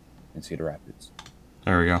chilling in Cedar Rapids.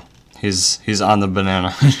 There we go. He's on the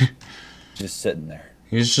banana. Just sitting there.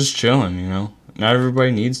 He's just chilling, you know? Not everybody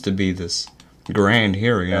needs to be this grand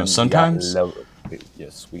hero, you know? And Sometimes...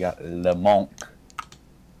 we got Le Monk.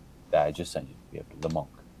 That I just sent you. We have Le Monk.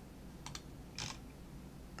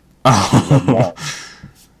 Le Monk.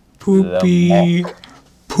 Poopy.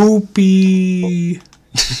 Poopy.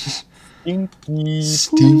 Stinky.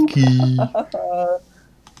 Stinky.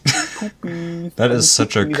 Poopy. That is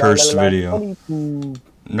such a cursed video.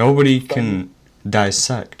 Nobody can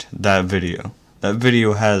dissect that video. That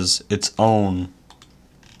video has its own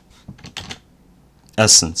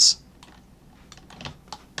essence.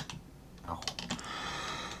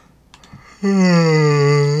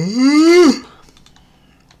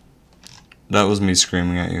 That was me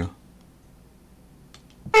screaming at you.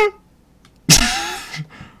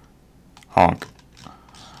 Honk.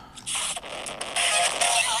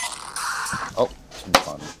 Oh, some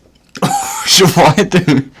fun. What?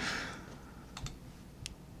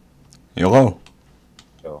 Hello.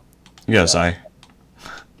 So, Yes, yeah.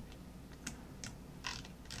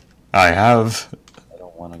 I have. I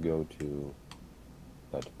don't want to go to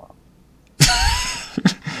bed tomorrow.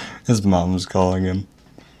 His mom's calling him.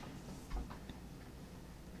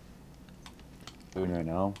 Doing right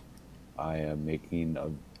now, I am making a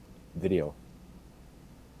video.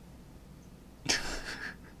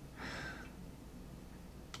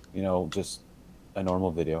 You know, just a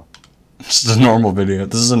normal video. This is a normal video.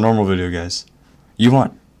 This is a normal video, guys. You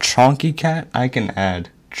want Chonky Cat? I can add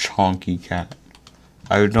Chonky Cat.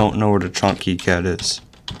 I don't know what a Chonky Cat is.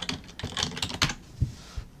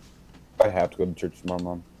 I have to go to church tomorrow,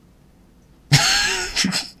 Mom.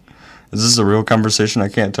 Is this a real conversation? I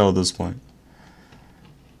can't tell at this point.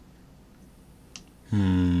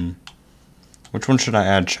 Which one should I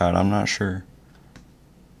add, chat? I'm not sure.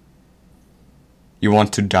 You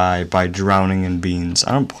want to die by drowning in beans.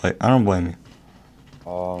 I don't blame you.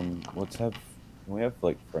 Can we have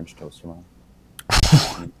like French toast tomorrow?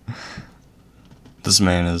 This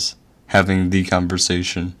man is having the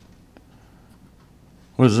conversation.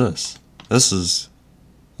 What is this? This is...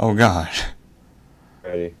 Oh, God.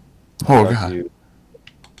 Ready? Oh, Love God. you.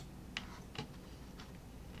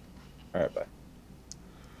 Alright, bye.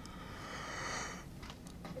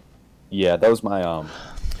 Yeah, that was my,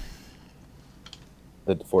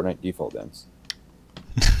 the Fortnite default dance.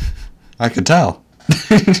 I could tell.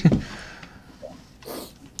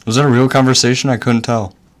 Was that a real conversation? I couldn't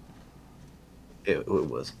tell. It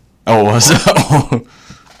was. Oh, was it? Oh.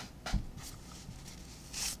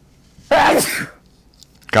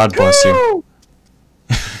 God bless you.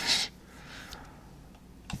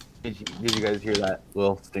 Did you guys hear that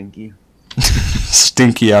little stinky?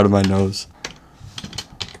 Stinky out of my nose.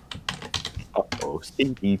 Uh-oh,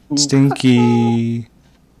 stinky poop. Stinky.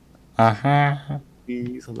 Uh-huh.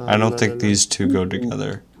 I don't think these two go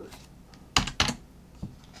together.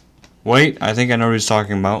 Wait, I think I know what he's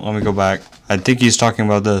talking about. Let me go back. I think he's talking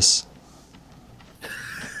about this.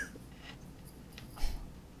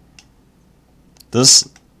 This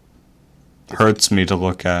hurts me to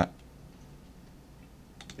look at.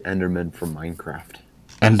 Enderman from Minecraft.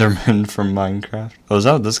 Enderman from Minecraft. Oh, is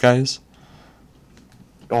that what this guy is?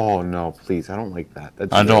 Oh no, please, I don't like that.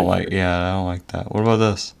 That's I don't very like, weird. yeah, I don't like that. What about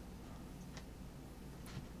this?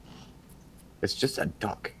 It's just a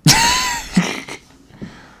duck.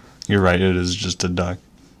 You're right, it is just a duck.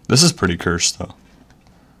 This is pretty cursed, though.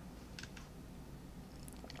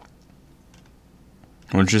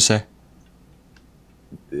 What'd you say?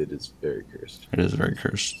 It is very cursed. It is very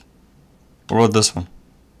cursed. What about this one?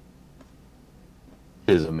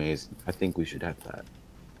 It is amazing. I think we should have that.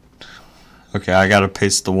 Okay, I gotta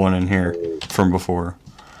paste the one in here from before.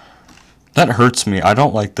 That hurts me. I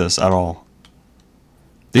don't like this at all.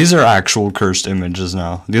 These are actual cursed images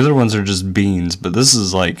now. The other ones are just beans, but this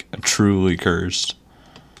is like truly cursed.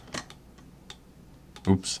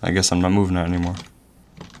 Oops, I guess I'm not moving it anymore.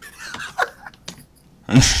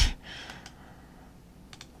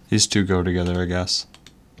 These two go together, I guess.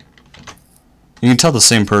 You can tell the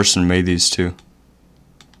same person made these two.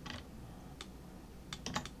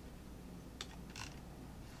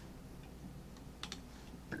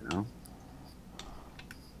 No.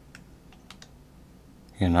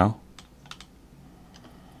 You know?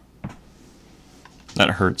 That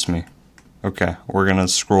hurts me. Okay, we're gonna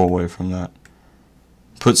scroll away from that.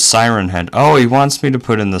 Put Siren Head. Oh, he wants me to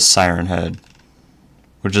put in the Siren Head.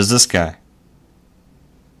 Which is this guy.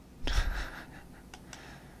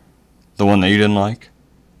 The one that you didn't like?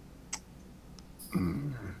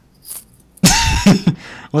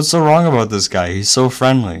 What's so wrong about this guy? He's so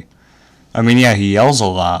friendly. I mean, yeah, he yells a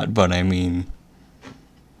lot, but I mean...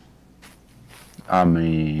 Okay,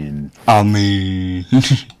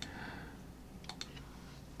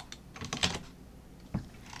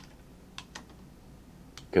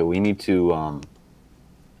 we need to,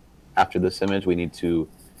 after this image, we need to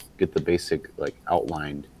get the basic, like,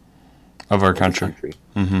 outline Of our of the country.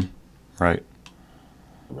 Mm-hmm. Right.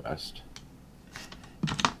 The rest.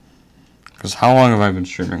 Because how long have I been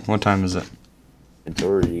streaming? What time is it? It's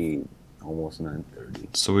already almost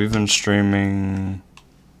 9:30. So we've been streaming...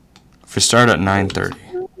 If we start at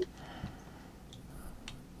 9:30.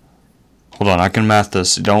 Hold on, I can math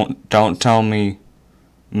this. Don't tell me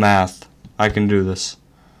math. I can do this.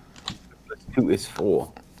 2 is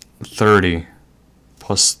 4. 30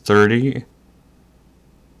 plus 30?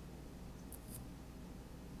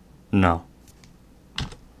 No.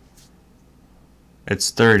 It's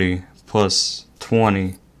 30 plus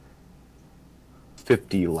 20.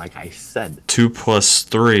 50, like I said, 2 plus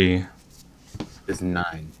 3. is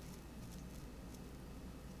 9.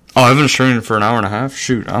 Oh, I've been streaming for an hour and a half?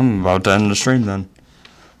 Shoot, I'm about to end the stream then.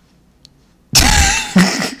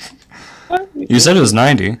 You said it was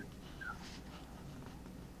 90.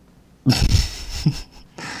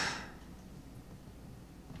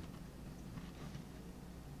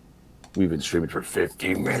 We've been streaming for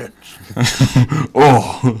 15 minutes.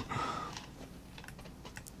 Oh.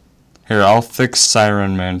 Here, I'll fix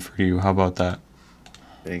Siren Man for you. How about that?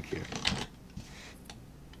 Thank you.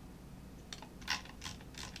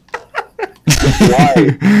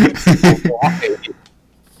 Why? Why?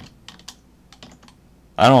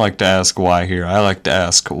 I don't like to ask why here. I like to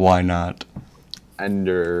ask why not.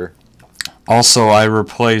 Ender. Also, I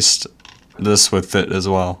replaced this with it as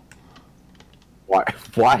well. Why?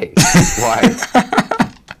 Why? Why?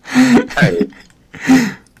 Hey.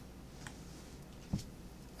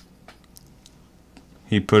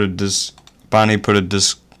 He put a disc. Bonnie put a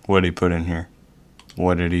disc. What did he put in here?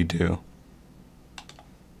 What did he do?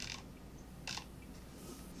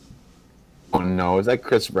 Oh no, is that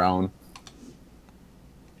Chris Brown?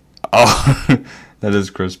 Oh, that is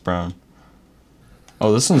Chris Brown.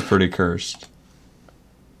 Oh, this one's pretty cursed.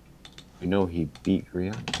 You know he beat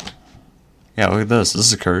Rihanna. Yeah, look at this.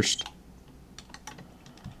 This is cursed.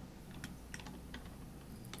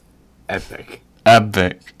 Epic.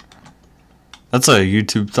 Epic. That's a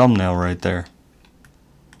YouTube thumbnail right there.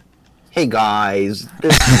 Hey guys,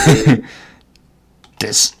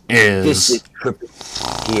 this is Trippin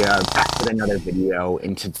here, back with another video.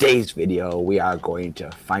 In today's video, we are going to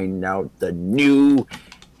find out the new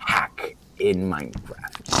hack in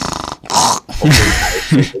Minecraft.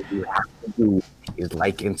 What you have to do is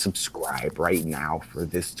like and subscribe right now for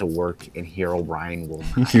this to work, and Hero Ryan will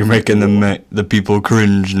not. You're making the people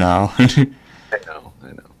cringe now. I know.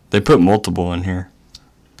 They put multiple in here.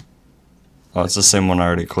 Oh, it's the same one I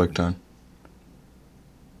already clicked on.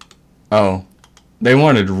 Oh, they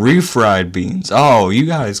wanted refried beans. Oh, you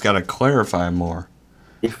guys gotta clarify more.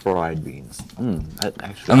 Refried beans. That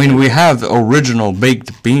actually. I mean, we have original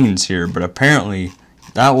baked beans here, but apparently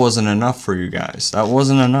that wasn't enough for you guys. That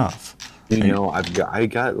wasn't enough. You know, I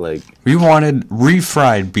got like. We wanted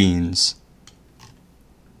refried beans.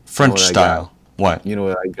 French style. What? You know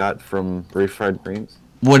what I got from refried beans?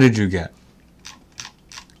 What did you get?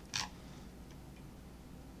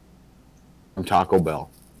 From Taco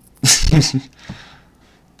Bell. That's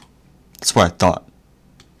what I thought.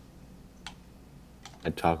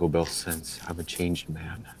 At Taco Bell since I'm a changed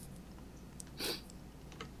man.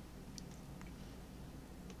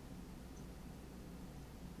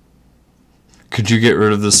 Could you get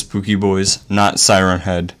rid of the spooky boys? Not Siren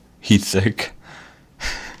Head. He thick.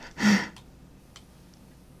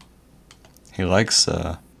 He likes,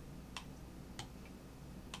 I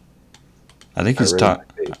think he's talking.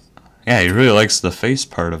 Yeah, he really likes the face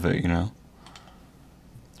part of it, you know.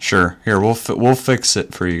 Sure. Here, we'll fix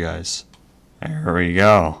it for you guys. There we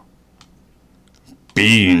go.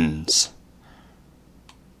 Beans.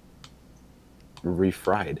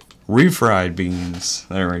 Refried. Refried beans.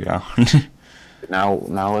 There we go.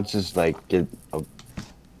 Now let's just like get a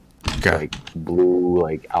like blue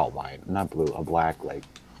like outline. Not blue, a black like.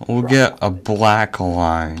 We'll get a black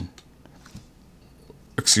line.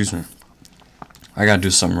 Excuse me. I gotta do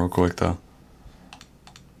something real quick though.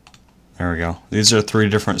 There we go. These are 3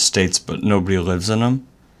 different states, but nobody lives in them,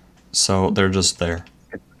 so they're just there.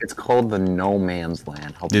 It's called the No Man's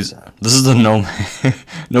Land. This is the no.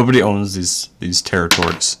 Nobody owns these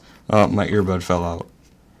territories. Oh, my earbud fell out.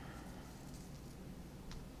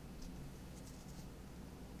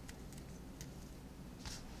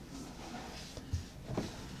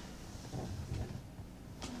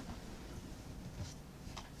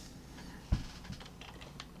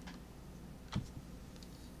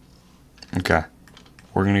 Okay,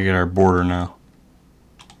 we're gonna get our border now.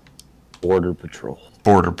 Border Patrol.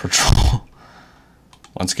 Border Patrol.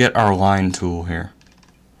 Let's get our line tool here.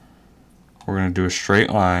 We're gonna do a straight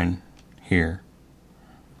line here.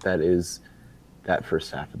 That is that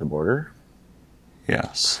first half of the border.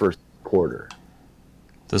 Yes. First quarter.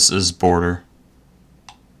 This is border.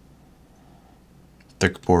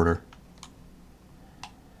 Thick border.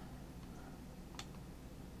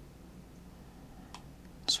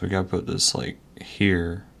 So we gotta put this like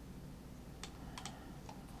here.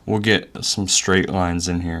 We'll get some straight lines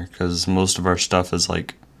in here because most of our stuff is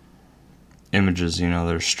like images, you know,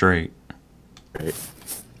 they're straight. Right.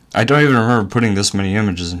 I don't even remember putting this many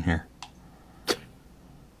images in here.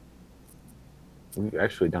 We've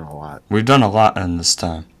actually done a lot. We've done a lot in this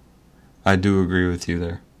time. I do agree with you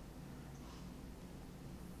there.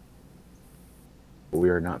 We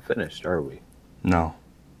are not finished, are we? No.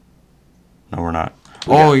 No, we're not.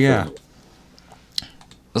 Oh, yeah.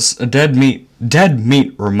 Dead meat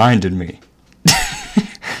reminded me.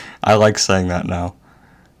 I like saying that now.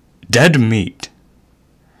 Dead meat.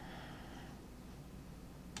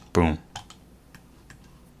 Boom.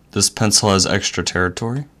 This pencil has extra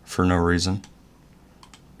territory for no reason.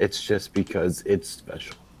 It's just because it's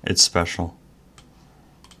special. It's special.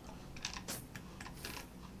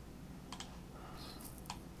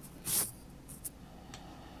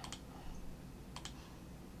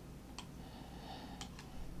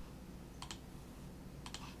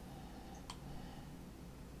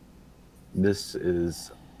 This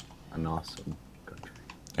is an awesome country.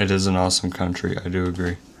 It is an awesome country, I do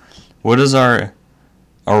agree. What is our...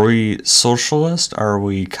 Are we socialist? Are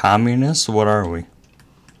we communist? What are we?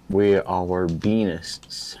 We are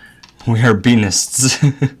beanists. We are beanists.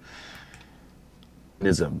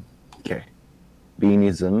 Beanism. Okay.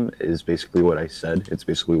 Beanism is basically what I said. It's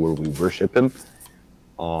basically where we worship him.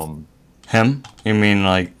 Him? You mean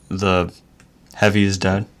like the heavy is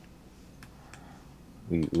dead?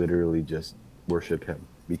 We literally just worship him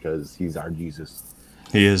because he's our Jesus.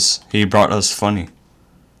 He is. He brought us funny.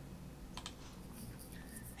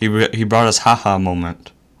 He brought us haha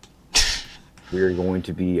moment. We're going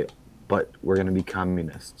to be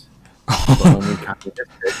communists. But only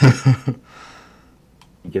communistic.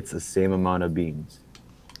 He gets the same amount of beans.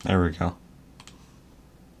 There we go.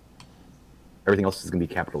 Everything else is going to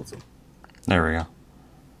be capitalism. There we go.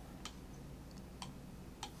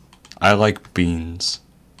 I like beans.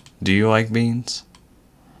 Do you like beans?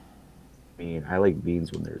 I mean, I like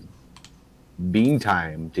beans when there's bean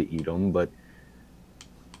time to eat them, but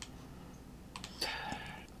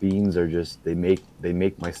beans are just they make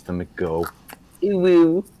my stomach go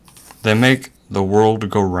ew. They make the world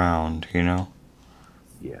go round, you know?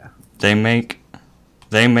 Yeah. They make,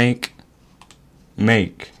 you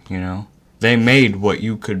know? They made what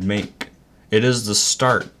you could make. It is the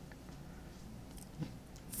start.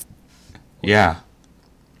 Yeah.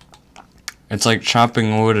 It's like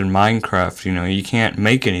chopping wood in Minecraft, you know? You can't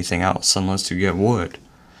make anything else unless you get wood.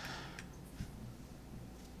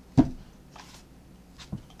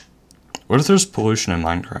 What if there's pollution in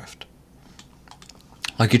Minecraft?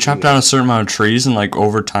 Like you chop down a certain amount of trees and like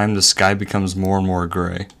over time the sky becomes more and more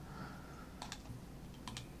gray.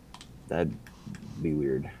 That'd be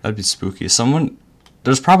weird. That'd be spooky.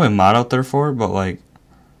 There's probably a mod out there for it, but like,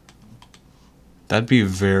 that'd be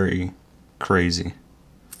very crazy.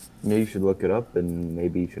 Maybe you should look it up and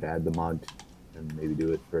maybe you should add the mod and maybe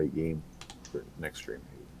do it for a game for next stream.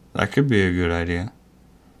 That could be a good idea.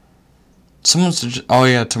 Oh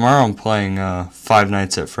yeah, tomorrow I'm playing Five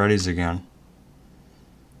Nights at Freddy's again.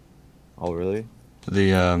 Oh really?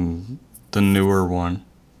 The newer one.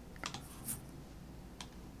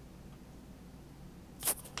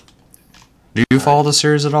 Do you follow the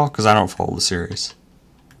series at all? Because I don't follow the series.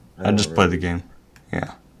 I just play the game.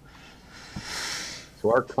 Yeah.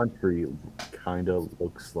 So our country kind of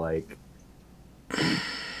looks like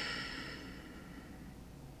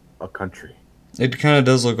a country. It kind of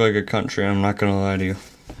does look like a country, I'm not going to lie to you.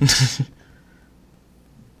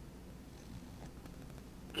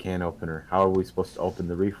 Can opener. How are we supposed to open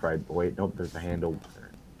the refried? Wait, nope, there's a handle.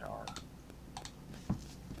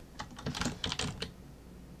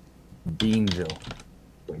 Beanville.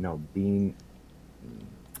 Wait, no, Bean.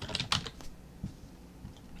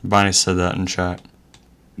 Bonnie said that in chat.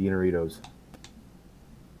 Beanaritos.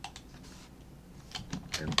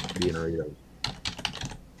 And Beanaritos.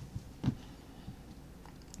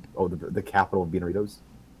 Oh, the capital of Beanaritos?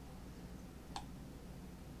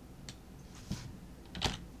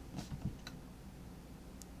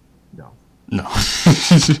 No. No.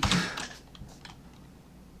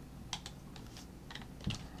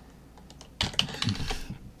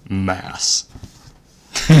 Mass.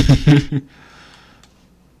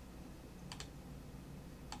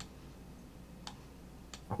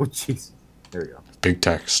 Oh, jeez. There we go. Big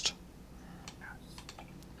text.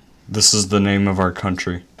 This is the name of our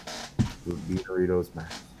country. Beanaritos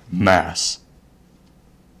mass. Mass.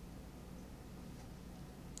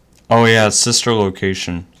 Oh yeah, it's sister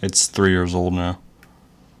location. It's 3 years old now.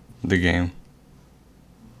 The game.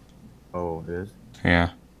 Oh, it is?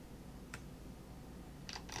 Yeah.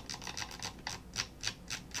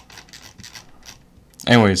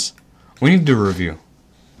 Anyways, we need to review.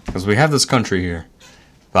 Because we have this country here.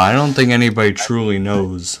 But I don't think anybody truly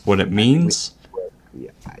knows what it means.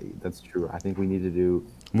 Yeah, that's true. I think we need to do...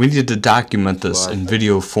 We need to document this in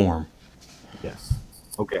video form. Yes.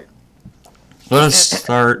 Okay. Let us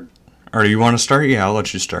start. Or do you want to start? Yeah, I'll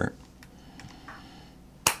let you start.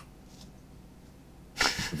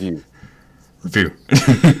 Review. Review.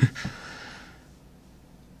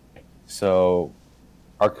 So,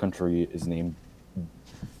 Our country is named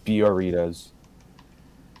Biarritas.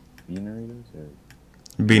 Beaneritas? Or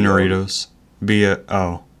Beaneritos.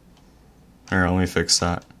 Oh. Here, let me fix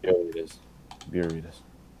that. Biarritas. Biarritas.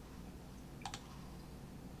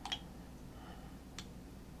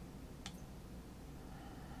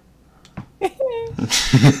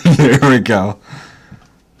 There we go.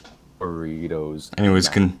 Burritos. Anyways,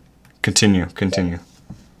 continue.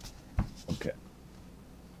 Okay.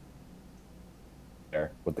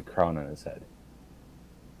 There, with the crown on his head.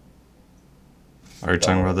 Are you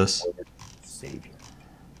talking about this? Savior.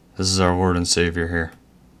 This is our Lord and Savior here.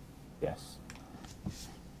 Yes.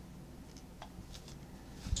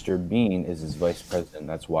 Mr. Bean is his vice president.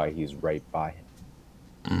 That's why he's right by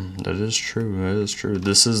him. That is true.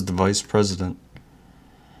 This is the vice president.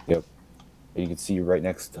 Yep. And you can see right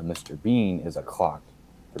next to Mr. Bean is a clock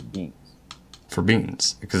for beans. For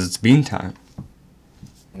beans, because it's bean time.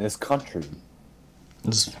 In this country,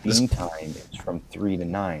 This- bean time is from 3 to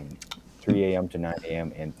 9. 3 a.m. to 9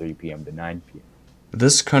 a.m. and 3 p.m. to 9 p.m.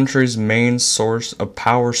 This country's main source of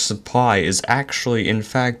power supply is actually, in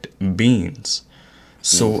fact, beans.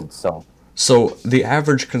 So So the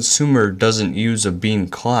average consumer doesn't use a bean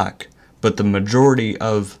clock, but the majority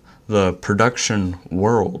of the production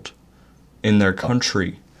world in their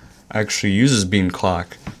country actually uses bean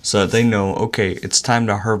clock so that they know, okay, it's time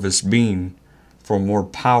to harvest bean for more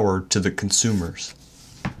power to the consumers.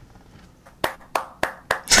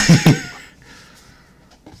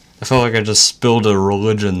 I felt like I just spilled a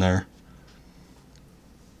religion there.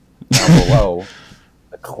 down below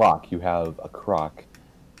the clock, you have a crock.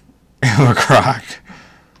 A crock.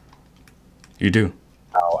 You do.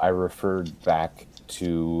 Now, I referred back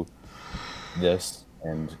to this,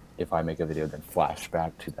 and if I make a video, then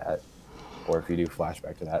flashback to that. Or if you do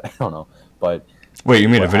flashback to that, I don't know. But Wait, you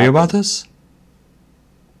made a what video about happened- this?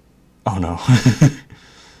 Oh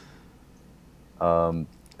no.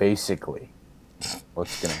 Basically,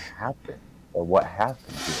 what's going to happen, or what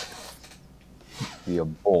happened here, be a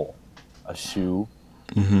bowl, a shoe,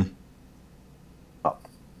 up.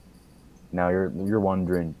 Now you're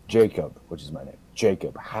wondering, Jacob, which is my name,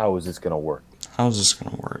 Jacob, how is this going to work? How's this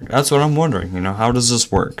gonna work? That's what I'm wondering, how does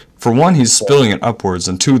this work? For one, he's spilling it upwards,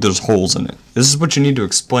 and two, there's holes in it. This is what you need to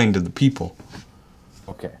explain to the people.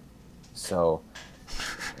 Okay, so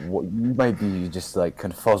what you might be just like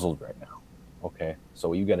confuzzled right now. Okay, so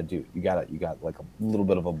what you got to do, you got like a little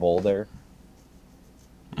bit of a bowl there.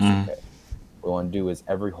 Okay. What we want to do is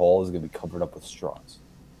every hole is going to be covered up with straws,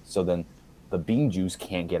 so then the bean juice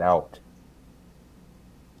can't get out.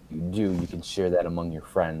 You can share that among your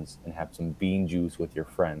friends and have some bean juice with your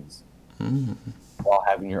friends, while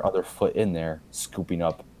having your other foot in there scooping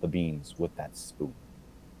up the beans with that spoon.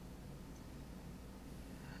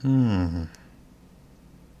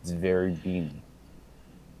 It's very beany.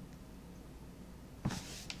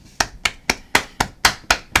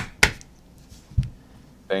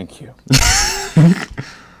 Thank you.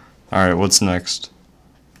 Alright, what's next?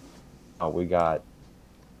 We got,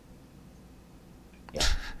 yeah,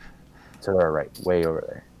 to our right, way over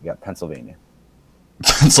there. You got Pennsylvania.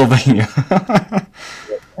 Pennsylvania.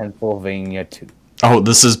 Pennsylvania too. Oh,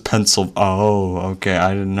 this is Oh, okay.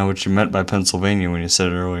 I didn't know what you meant by Pennsylvania when you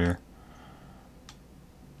said it earlier.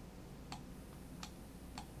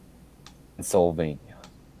 Pennsylvania.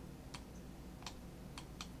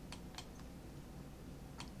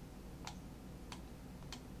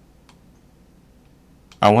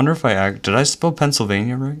 I wonder if did I spell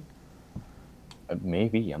Pennsylvania right?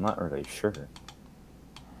 Maybe, I'm not really sure.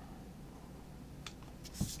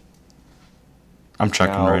 I'm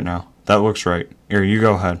checking right now. That looks right. Here, you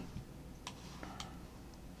go ahead.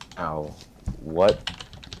 Now, what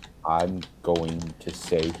I'm going to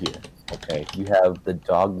say here, okay, you have the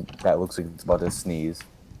dog that looks like it's about to sneeze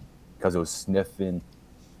because it was sniffing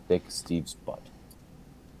Thick Steve's butt.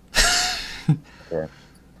 Okay.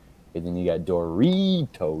 And then you got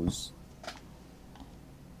Doritos.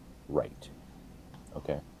 Right.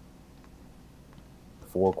 Okay.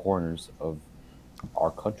 Four corners of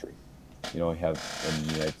our country. You know, we have in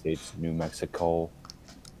the United States, New Mexico,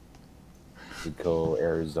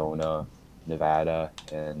 Arizona, Nevada,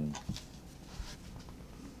 and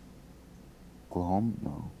Oklahoma?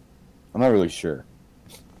 No. I'm not really sure.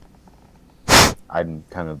 I'm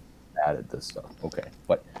kind of bad at this stuff. Okay.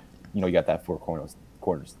 But, you got that four corners.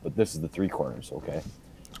 But this is the three corners, okay?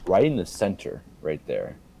 Right in the center, right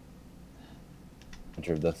there.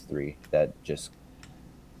 Center of the three, that just...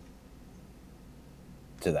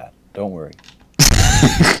 to that. Don't worry.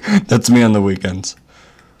 That's me on the weekends.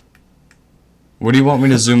 What do you want me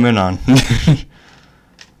to zoom in on? The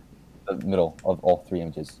middle of all three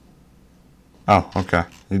images. Oh, okay.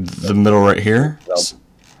 The middle right here?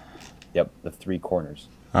 Yep, the 3 corners.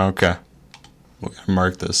 Okay. We gotta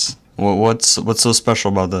mark this. What's so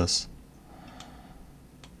special about this?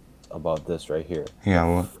 About this right here.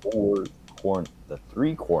 Yeah, what? The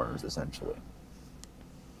 3 corners, essentially.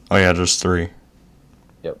 Oh yeah, just 3.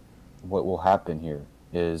 Yep. What will happen here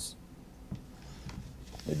is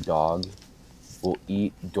the dog will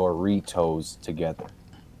eat Doritos together.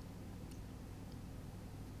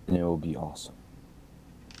 And it will be awesome.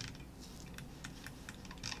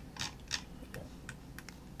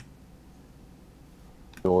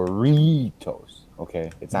 Doritos.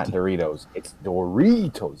 Okay, it's not Doritos. It's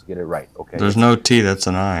Doritos. Get it right. Okay. There's no T. That's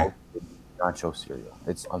an I. Nacho cereal.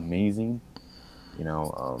 It's amazing. You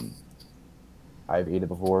know, I've ate it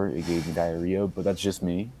before. It gave me diarrhea, but that's just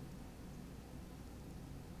me.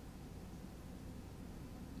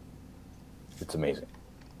 It's amazing.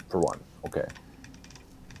 For one. Okay.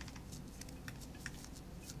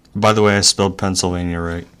 By the way, I spelled Pennsylvania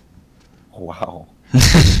right. Wow.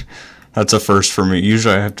 That's a first for me.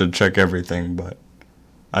 Usually I have to check everything, but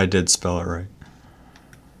I did spell it right.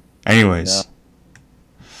 Anyways. No.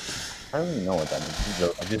 I don't even know what that means.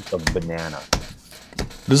 It's just a banana.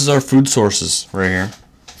 This is our food sources right here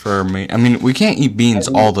for our meat. I mean, we can't eat beans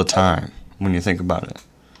all the time when you think about it.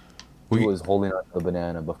 He was holding on to the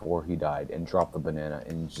banana before he died and dropped the banana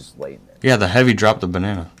and just laying there. Yeah, the heavy dropped the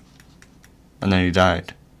banana. And then he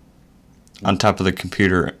died. On top of the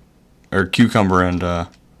computer. Or cucumber and,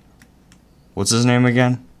 what's his name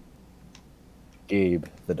again? Gabe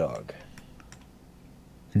the dog.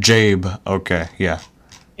 Jabe. Okay, yeah.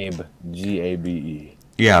 Gabe. G-A-B-E.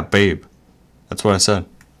 Yeah, babe. That's what I said.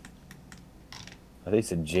 I think it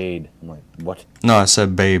said Jade. I'm like, what? No, I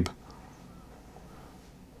said babe.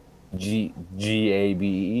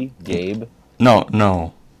 G-A-B-E? Gabe?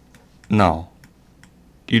 No.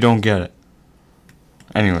 You don't get it.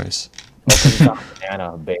 Anyways.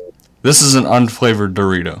 Banana, babe. This is an unflavored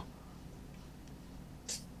Dorito.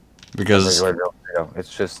 Because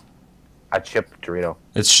it's just a chip Dorito.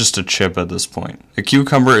 it's just a chip at this point. The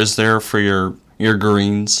cucumber is there for your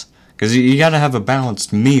greens. Because you gotta have a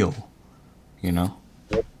balanced meal. You know?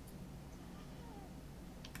 Yep.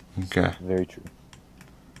 Okay. Very true.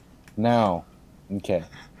 Now, okay.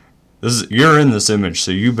 You're in this image,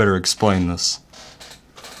 so you better explain this.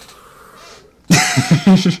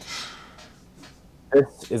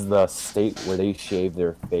 This is the state where they shave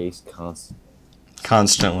their face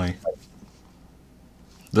Constantly.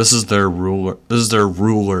 This is their ruler. This is their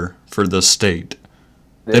ruler for the state.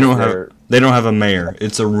 They don't have a mayor.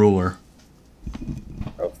 It's a ruler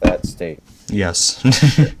of that state. Yes.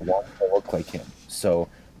 Want to look like him. So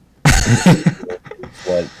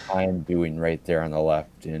what I am doing right there on the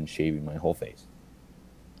left and shaving my whole face.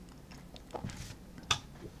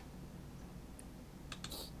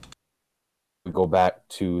 We go back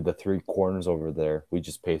to the 3 corners over there. We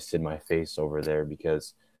just pasted my face over there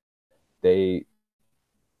because they.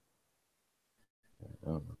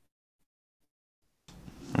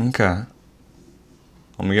 Okay.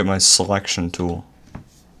 Let me get my selection tool.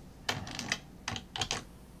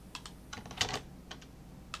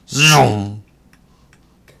 Zoom.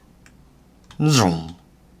 Zoom.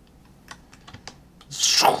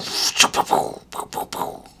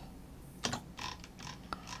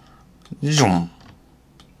 Zoom.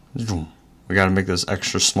 Zoom. We gotta make this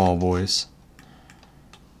extra small, boys.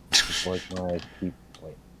 Just like my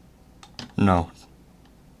No.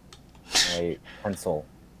 My pencil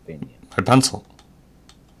thingy. My pencil.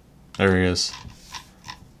 There he is.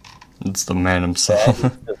 It's the man himself.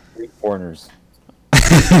 The 3 corners.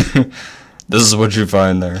 This is what you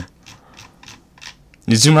find there.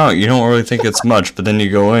 You zoom out, you don't really think it's much, but then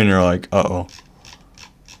you go in, you're like, uh-oh.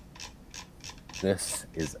 This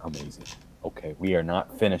is amazing. Okay, we are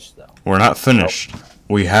not finished though. We're not finished. Nope.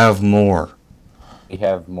 We have more. We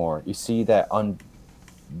have more. You see that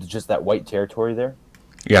just that white territory there?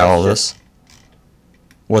 Yeah, all this.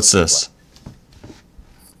 What's this?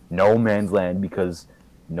 No man's land because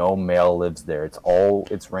no male lives there. It's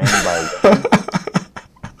ran by.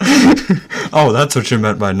 Oh, that's what you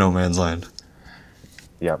meant by no man's land.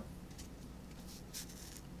 Yep.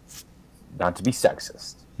 Not to be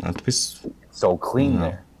sexist. Not to be. So clean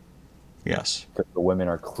there. Yes. Because the women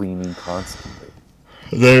are cleaning constantly.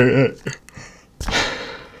 They're.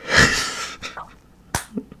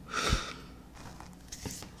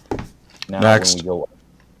 Now Next. when we go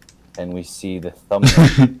and we see the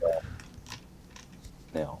thumbnail.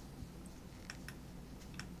 Now,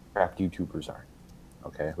 craft YouTubers are.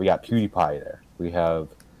 Okay, we got PewDiePie there. We have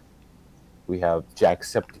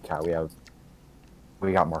Jacksepticeye.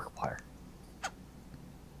 We got Markiplier.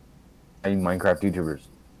 any Minecraft YouTubers,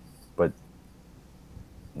 but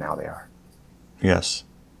now they are. Yes.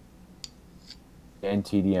 And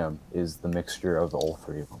TDM is the mixture of all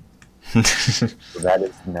three of them. So that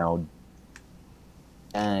is now.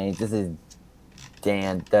 This is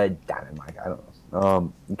Dan the Dynamite. I don't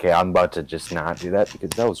know. Okay, I'm about to just not do that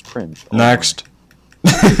because that was cringe. Next.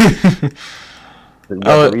 The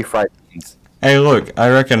refried beans. Hey, look, I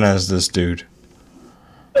recognize this dude.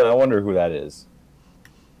 I wonder who that is.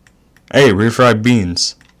 Hey, refried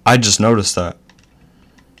beans. I just noticed that.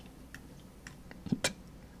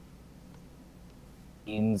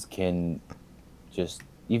 Beans can just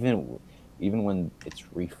even when it's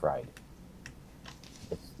refried,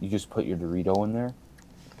 you just put your Dorito in there.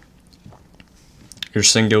 Your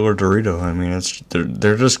singular Dorito. I mean,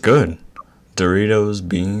 they're just good. Doritos,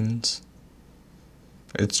 beans.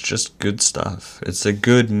 It's just good stuff. It's a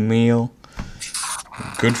good meal.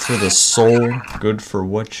 Good for the soul. Good for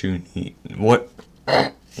what you need. What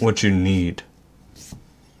you need.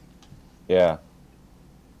 Yeah.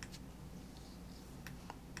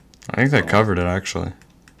 I think that covered it, actually.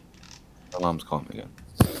 My mom's calling me again.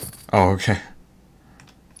 Oh, okay.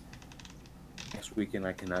 Next weekend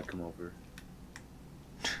I cannot come over.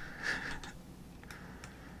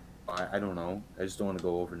 I don't know. I just don't want to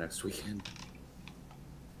go over next weekend.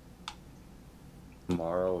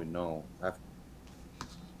 Tomorrow, no. I'm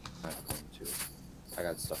going to. I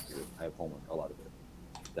got stuff to do. I have homework, a lot of it,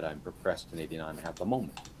 that I'm procrastinating on at the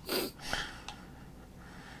moment.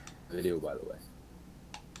 Video, by the way.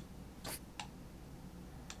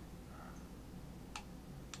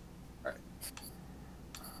 Alright.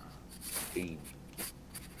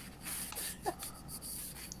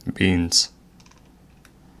 Beans.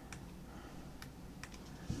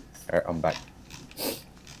 Alright, I'm back.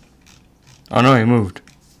 Oh no, he moved.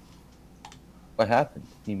 What happened?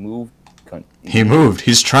 He moved? He moved.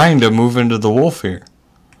 He's trying to move into the wolf here.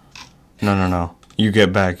 No. You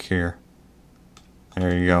get back here.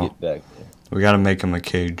 There you go. Get back there. We gotta make him a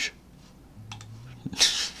cage.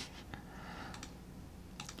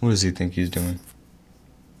 What does he think he's doing?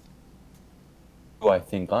 What do I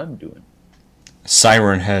think I'm doing?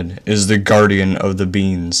 Siren Head is the guardian of the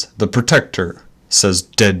beans. The protector, says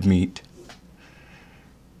Dead Meat.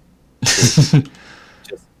 Just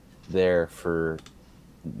there for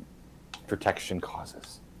protection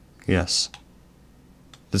causes. Yes.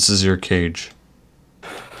 This is your cage.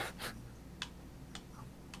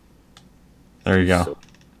 There you go.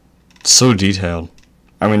 So detailed.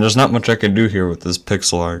 I mean, there's not much I can do here with this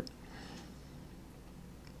pixel art.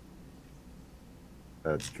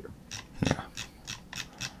 That's true. Yeah.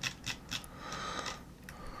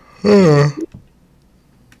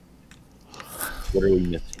 What are we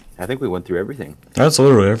missing? I think we went through everything. That's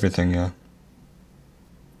literally everything, yeah.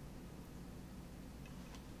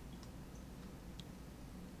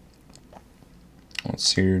 Let's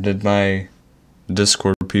see here. Did my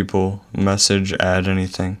Discord people message add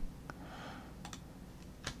anything?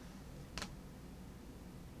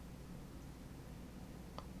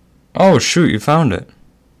 Oh, shoot, you found it.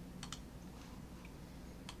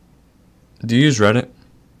 Do you use Reddit?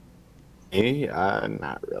 Me?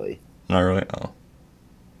 Not really. Not really? Oh.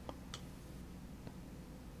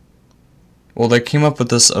 Well, they came up with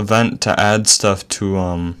this event to add stuff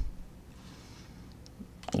to,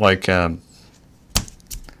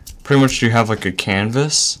 pretty much you have, like, a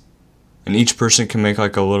canvas, and each person can make,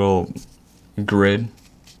 like, a little grid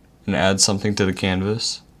and add something to the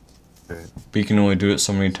canvas. Okay. But you can only do it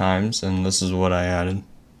so many times, and this is what I added.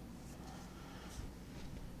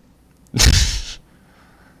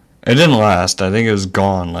 It didn't last. I think it was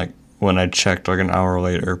gone, like, when I checked, like, an hour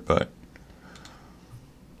later, but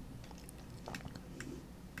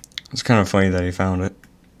it's kind of funny that he found it.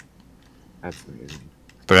 That's amazing.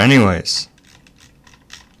 But anyways,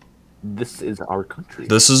 This is our country.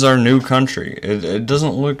 this is our new country. It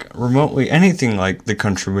doesn't look remotely anything like the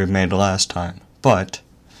country we made last time, but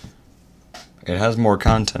it has more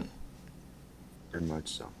content. Very much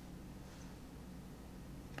so.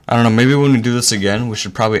 I don't know, maybe when we do this again, we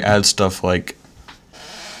should probably add stuff like,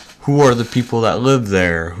 who are the people that live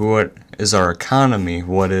there? What is our economy?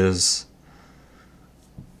 What is...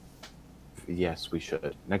 Yes, we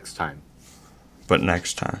should. Next time. But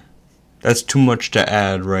next time. That's too much to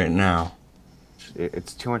add right now.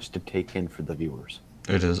 It's too much to take in for the viewers.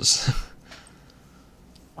 It is.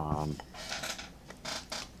 When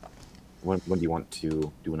do you want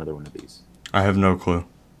to do another one of these? I have no clue.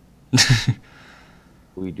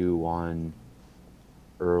 We do one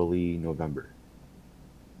early November.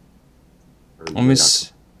 Early Let me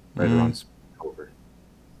see. right around October.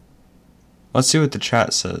 Let's see what the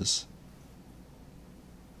chat says.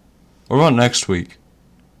 What about next week?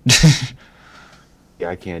 Yeah,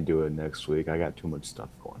 I can't do it next week. I got too much stuff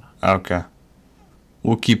going on. Okay.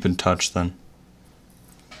 We'll keep in touch then.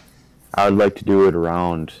 I would like to do it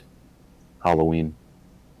around Halloween.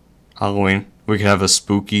 Halloween. We could have a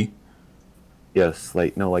spooky. Yes,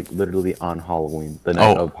 like literally on Halloween, the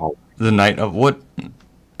night of Halloween. The night of what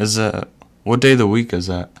is that? What day of the week is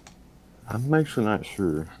that? I'm actually not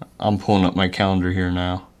sure. I'm pulling up my calendar here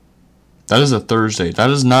now. That is a Thursday. That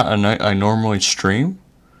is not a night I normally stream.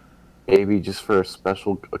 Maybe just for a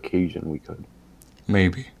special occasion we could.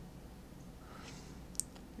 Maybe.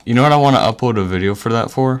 You know what I want to upload a video for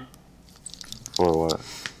that for? For what?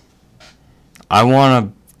 I want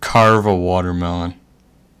to carve a watermelon.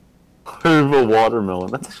 Carve a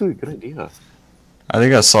watermelon. That's actually a good idea. I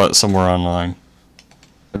think I saw it somewhere online.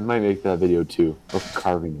 I might make that video too, of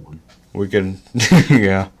carving one. We could,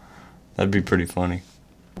 yeah, that'd be pretty funny.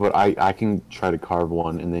 But I can try to carve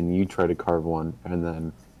one, and then you try to carve one, and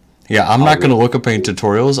then... Yeah, I'm not going to look up any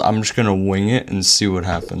tutorials. I'm just going to wing it and see what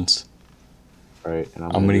happens. Right, and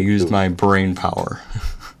I'm going to use my brain power.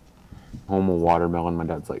 Home a watermelon. My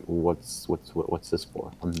dad's like, what's this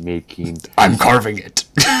for? I'm carving it.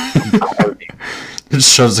 I'm carving. It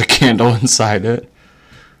shoves a candle inside it.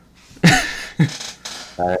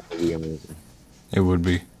 That would be amazing. It would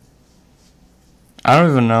be. I don't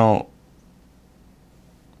even know.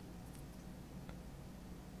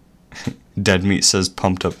 Dead Meat says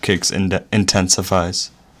pumped up kicks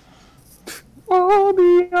intensifies. All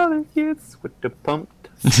the other kids with the pumped.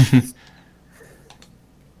 It's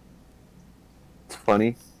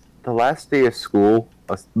funny. The last day of school,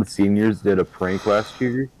 the seniors did a prank last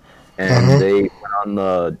year, and they went on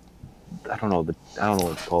the I don't know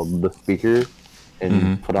what it's called, the speaker,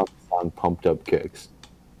 and put out the song "Pumped Up Kicks."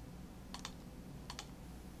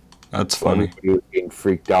 That's So funny. everybody was getting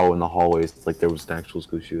freaked out in the hallways, like there was an actual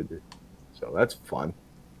school shooter. So that's fun.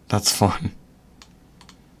 That's fun.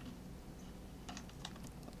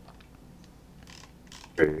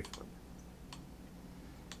 Very fun.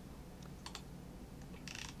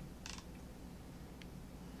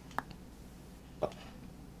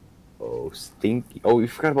 Oh, Stinky. Oh, we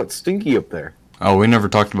forgot about Stinky up there. Oh, we never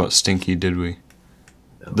talked about Stinky, did we?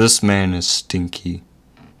 No. This man is stinky.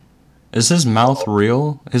 Is his mouth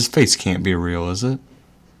real? His face can't be real, is it?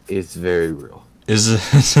 It's very real. Is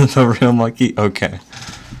it the real monkey? Okay.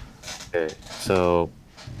 Okay, so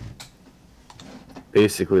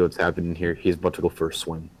basically what's happening here, he's about to go for a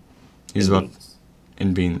swim. He's in about beans.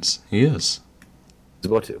 in beans. He is.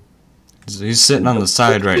 He's about to. He's sitting on the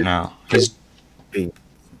side right now. Beans.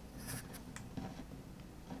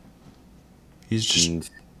 He's just And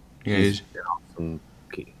yeah. he's an awesome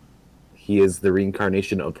monkey. He is the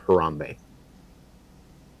reincarnation of Harambe.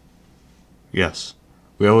 Yes.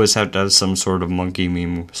 We always have to have some sort of monkey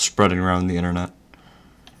meme spreading around the internet.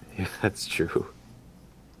 Yeah, that's true.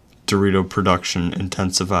 Dorito production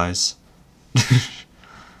intensifies.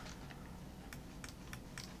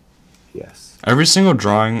 Yes. Every single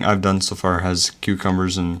drawing I've done so far has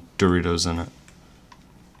cucumbers and Doritos in it.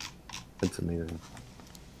 That's amazing.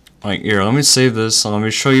 Like, here, let me save this and let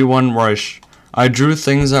me show you one where I drew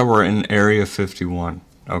things that were in Area 51.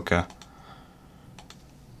 Okay.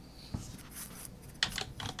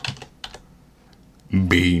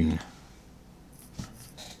 Bean.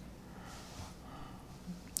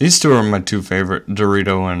 These two are my two favorite,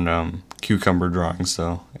 Dorito and cucumber drawings,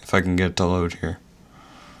 though, if I can get it to load here.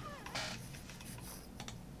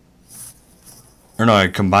 Or no, I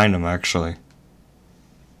combined them, actually.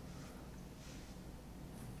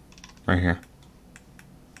 Right here.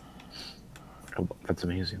 Oh, that's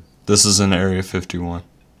amazing. This is in Area 51.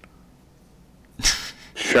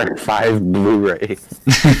 Shark 5 Blu-ray.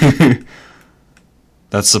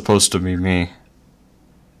 That's supposed to be me.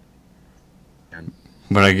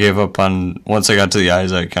 But I gave up on... Once I got to the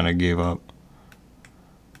eyes, I kind of gave up.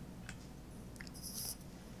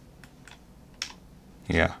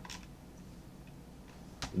 Yeah.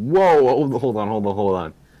 Whoa, hold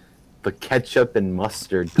on. The ketchup and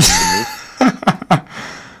mustard combination.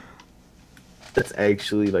 That's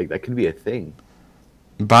actually, like, that could be a thing.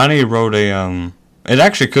 Bonnie wrote a... It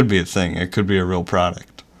actually could be a thing. It could be a real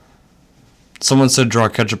product. Someone said draw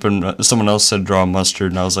ketchup and... someone else said draw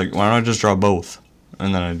mustard, and I was like, why don't I just draw both?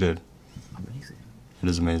 And then I did. Amazing. It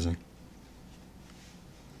is amazing.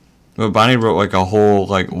 But Bonnie wrote like a whole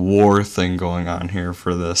like war thing going on here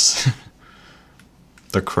for this.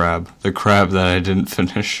 The crab that I didn't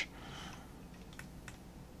finish.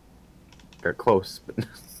 They're close, but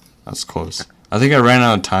That's close. I think I ran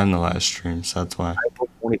out of time the last stream, so that's why. iPhone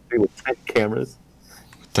 23 with 10 cameras.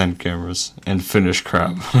 10 cameras and finished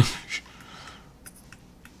crab.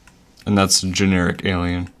 And that's a generic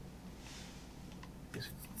alien.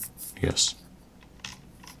 Yes.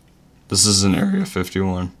 This is an Area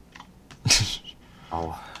 51.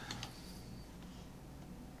 Oh.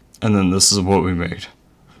 And then this is what we made.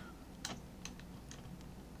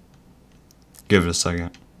 Give it a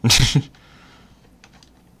second.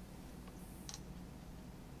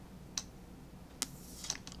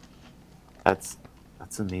 That's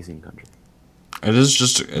an amazing country. It's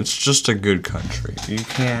just a good country. You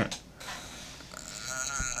can't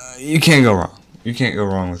go wrong. You can't go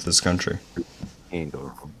wrong with this country. Can't go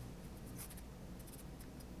wrong.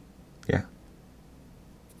 Yeah.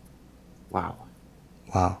 Wow.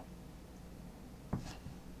 Wow.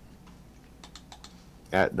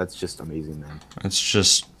 That's just amazing, man. It's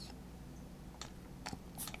just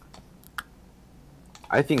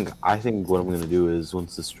I think what I'm gonna do is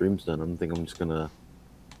once the stream's done, I'm just gonna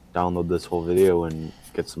download this whole video and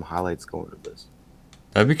get some highlights going to this.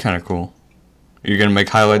 that'd be kind of cool. You're gonna make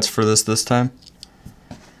highlights for this time?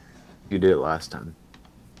 You did it last time,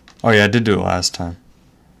 Oh yeah, I did do it last time.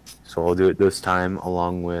 so I'll do it this time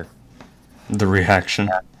along with. The reaction.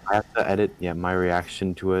 I have to edit, my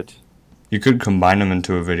reaction to it. You could combine them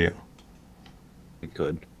into a video. I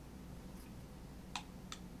could.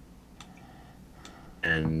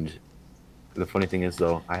 And the funny thing is,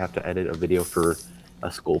 though, I have to edit a video for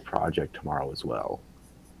a school project tomorrow as well.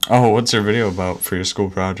 Oh, what's your video about for your school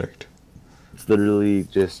project? It's literally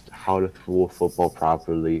just how to throw a football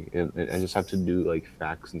properly, and I just have to do like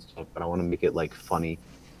facts and stuff, but I want to make it like funny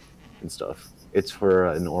and stuff. It's for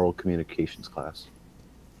an oral communications class.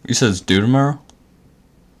 You said it's due tomorrow?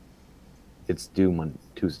 It's due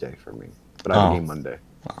Tuesday for me, but I have a Oh. game Monday.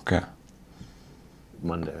 Okay.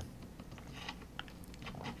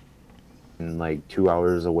 And like 2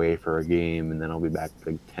 hours away for a game, and then I'll be back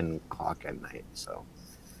like 10 o'clock at night. So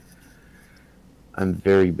I'm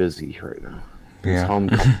very busy right now. Yeah.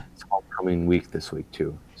 It's homecoming week this week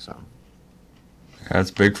too. So That's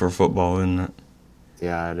big for football, isn't it?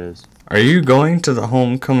 yeah, it is. Are you going to the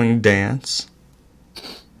homecoming dance?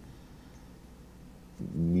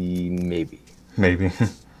 Maybe. Maybe.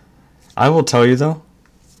 I will tell you though,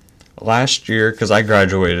 last year, because I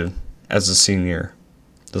graduated as a senior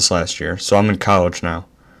this last year, so I'm in college now.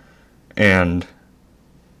 And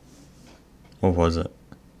what was it?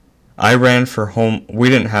 I ran for we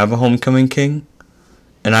didn't have a homecoming king,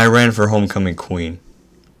 and I ran for homecoming queen.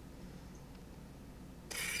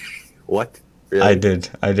 What? Really? I did.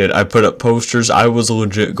 I put up posters. I was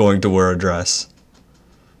legit going to wear a dress.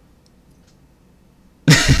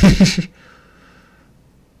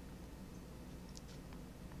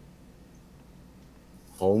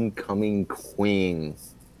 Homecoming queen.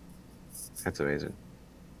 That's amazing.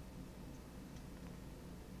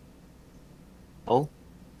 Oh,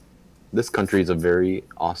 this country is a very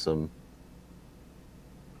awesome.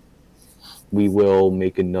 We will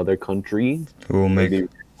make another country. We will make Maybe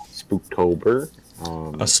Spooktober.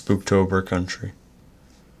 a Spooktober country.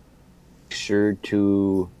 Sure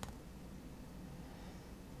to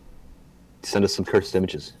send us some cursed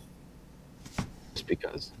images. Just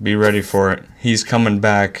because. Be ready for it. He's coming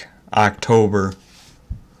back October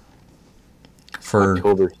for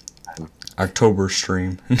October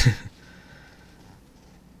stream.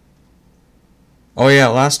 Oh yeah,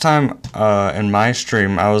 last time in my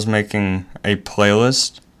stream I was making a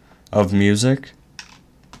playlist of music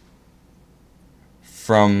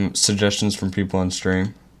from suggestions from people on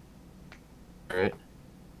stream. Alright.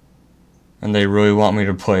 And they really want me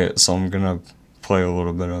to play it, so I'm gonna play a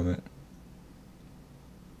little bit of it.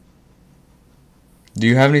 Do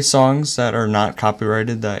you have any songs that are not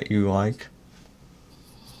copyrighted that you like?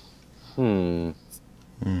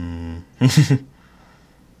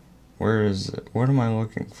 Where is it? What am I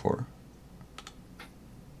looking for?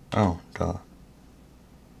 Oh, duh.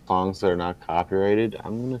 Songs that are not copyrighted.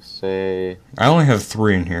 I'm gonna say I only have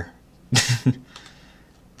 3 in here.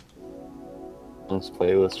 songs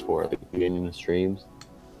playlist for the beginning of streams.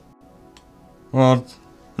 Well,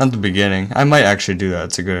 not the beginning. I might actually do that.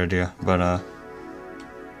 It's a good idea. But,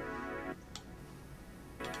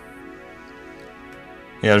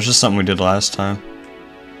 yeah, it was just something we did last time.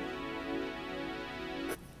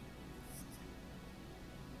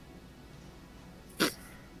 It's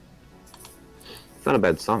not a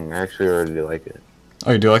bad song. I actually already like it.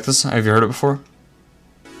 Oh, you do like this? Have you heard it before?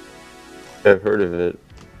 I've heard of it.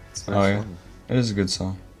 It's a nice Oh, yeah. song. It is a good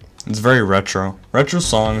song. It's very retro. Retro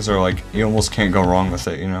songs are like, you almost can't go wrong with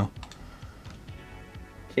it, you know?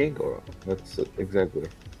 Can't go wrong. That's exactly.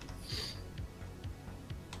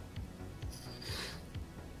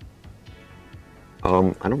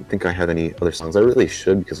 I don't think I have any other songs. I really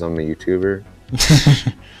should because I'm a YouTuber.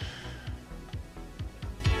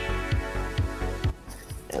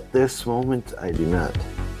 this moment, I do not.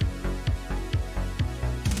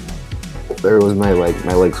 There was my leg.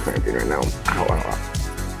 My leg's cramping right now. Ow, ow,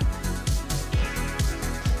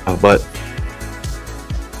 ow. But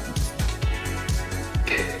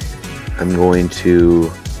I'm going to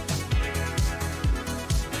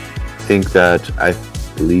think that I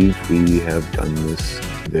believe we have done this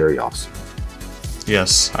very awesome.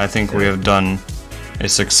 Yes, I think we have done a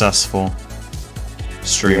successful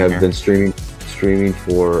stream We have here. been streaming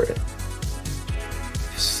for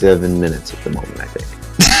 7 minutes at the moment, I think.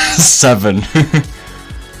 7.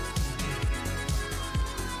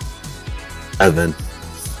 7.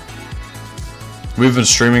 We've been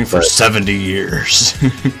streaming for But- 70 years.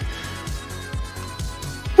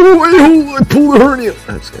 Oh, I pulled a hernia.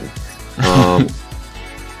 That's good.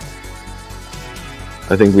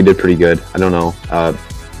 I think we did pretty good. I don't know. I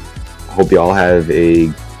hope you all have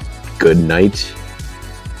a good night,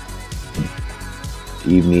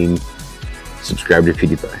 evening. Subscribe to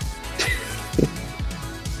PewDiePie.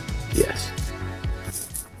 Yes.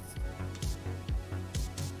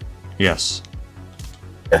 Yes.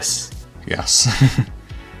 Yes. Yes.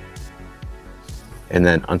 And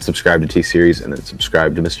then unsubscribe to T-Series, and then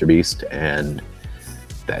subscribe to Mr. Beast, and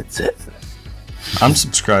that's it. I'm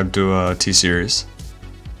subscribed to T-Series.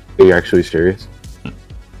 Are you actually serious?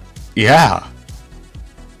 Yeah.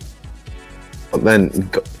 Well, then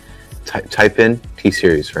go, type in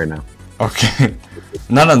T-Series right now. Okay.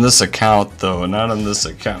 Not on this account, though. Not on this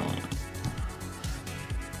account.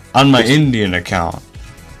 On my Indian account.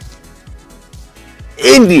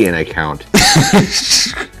 Indian account.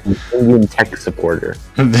 Indian tech supporter.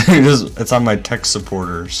 It's on my tech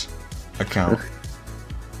supporters account.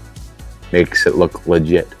 Makes it look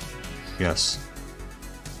legit. Yes.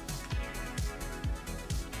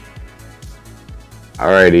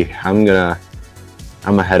 Alrighty, I'm gonna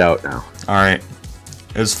head out now. Alright.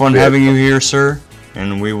 It was fun Yeah. having you here, sir.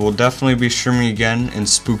 And we will definitely be streaming again in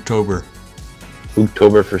Spooktober.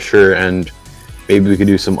 Spooktober for sure, and maybe we could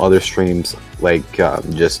do some other streams, like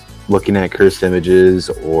just looking at cursed images,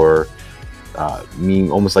 or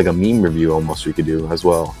meme, almost like a meme review. Almost we could do as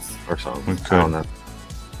well, or something. We I don't know.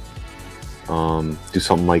 Do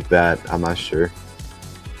something like that. I'm not sure.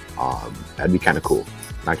 That'd be kind of cool.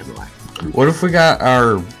 Not gonna lie. What if we got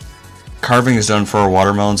our carvings done for our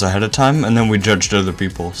watermelons ahead of time, and then we judged other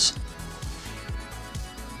people's?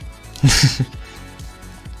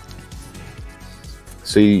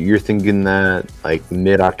 So you're thinking that like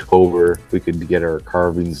mid-October we could get our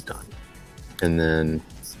carvings done, and then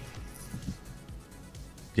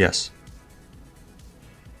Yes.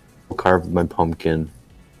 I'll carve my pumpkin.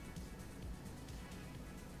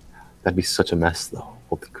 That'd be such a mess, though.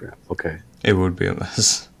 Holy crap. Okay. It would be a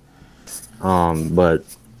mess. But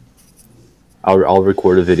I'll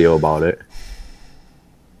record a video about it.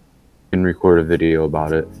 And record a video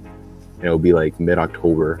about it. And it'll be like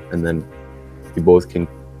mid-October, and then we both can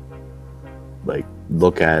like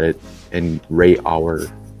look at it and rate our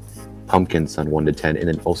pumpkins on 1 to 10, and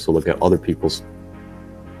then also look at other people's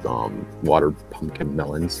water pumpkin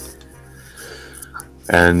melons,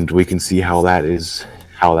 and we can see how that is,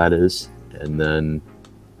 and then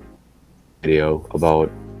video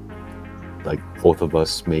about like both of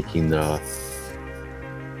us making the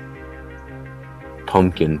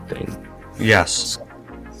pumpkin thing. Yes.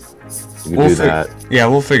 You can do that Yeah,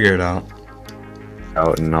 we'll figure it out.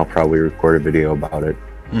 out, and I'll probably record a video about it.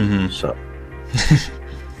 Mm-hmm. So,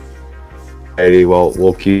 Eddie, well,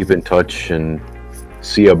 we'll keep in touch, and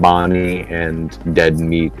see ya, Bonnie, and Dead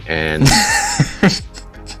Meat, and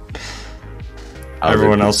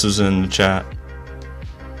Everyone else who's in the chat.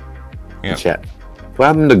 Yeah. Chat. What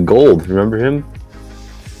happened to Gold? Remember him?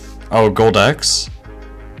 Oh, Gold X?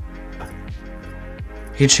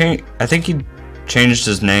 He changed. I think he changed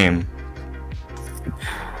his name,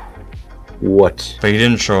 What but he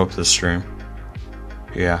didn't show up this stream.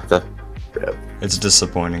 Yeah, the it's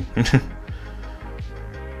disappointing.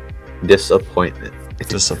 disappointment?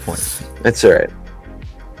 Disappointing. That's alright.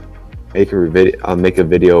 I'll make a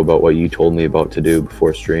video about what you told me about to do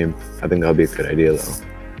before stream. I think that'll be a good idea, though.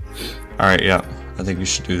 Alright, yeah. I think you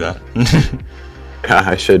should do that.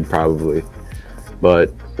 I should probably,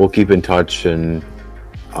 but we'll keep in touch, and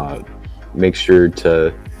make sure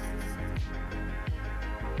to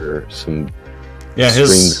or some Yeah,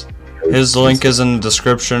 his streams. link is in the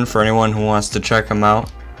description for anyone who wants to check him out.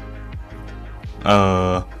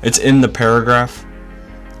 It's in the paragraph,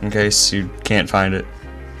 in case you can't find it.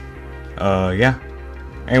 Yeah.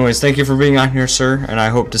 Anyways, thank you for being on here, sir, and I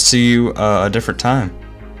hope to see you a different time.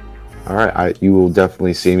 All right, you will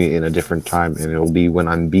definitely see me in a different time, and it'll be when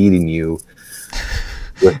I'm beating you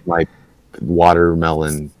with my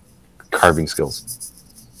watermelon carving skills.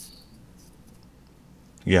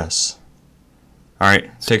 Yes. All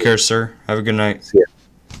right. Take care, sir. Have a good night. See ya.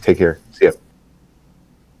 Take care. See ya.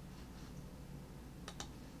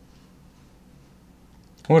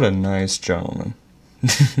 What a nice gentleman.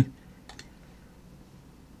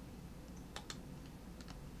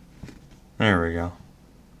 There we go.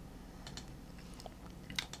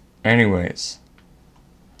 Anyways.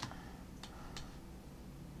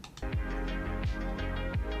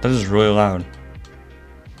 That is really loud.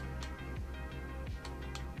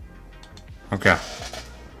 Okay.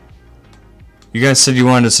 You guys said you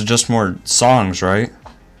wanted to suggest more songs, right?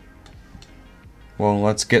 Well,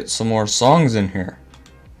 let's get some more songs in here.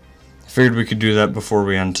 I figured we could do that before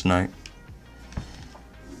we end tonight.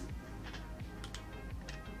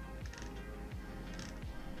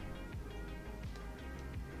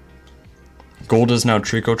 Gold is now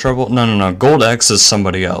Trico Trouble? No. Gold X is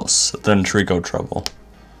somebody else than Trico Trouble.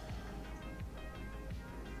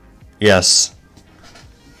 Yes.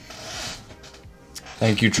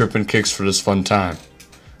 Thank you, Trippin Kicks, for this fun time.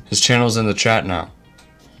 His channel's in the chat now.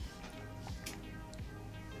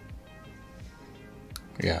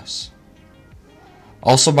 Yes.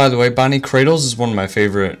 Also, by the way, Bonnie Cradles is one of my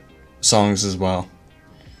favorite songs as well.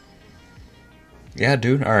 Yeah,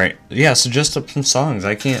 dude. Alright. Yeah, suggest up some songs.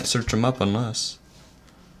 I can't search them up unless.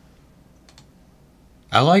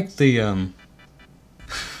 I like the,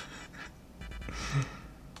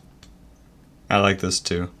 I like this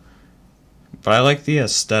too. But I like the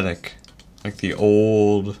aesthetic. Like the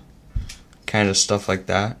old kind of stuff like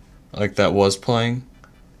that. Like that was playing.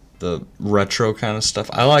 The retro kind of stuff.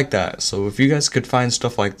 I like that. So if you guys could find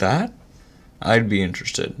stuff like that, I'd be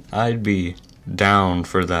interested. I'd be down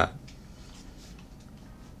for that.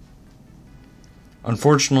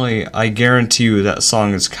 Unfortunately, I guarantee you that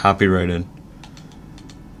song is copyrighted.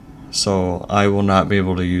 So I will not be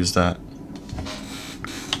able to use that.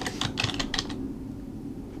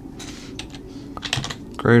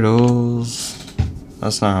 Cradles.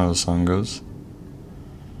 That's not how the song goes.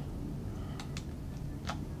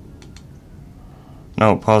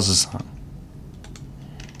 No, pause the song.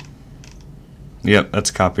 Yep,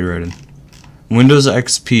 that's copyrighted. Windows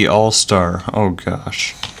XP All-Star. Oh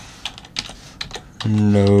gosh.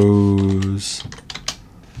 Nose.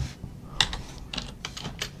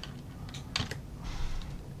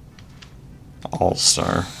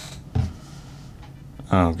 All-Star.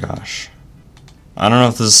 Oh gosh. I don't know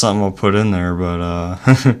if this is something I'll put in there,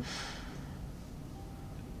 but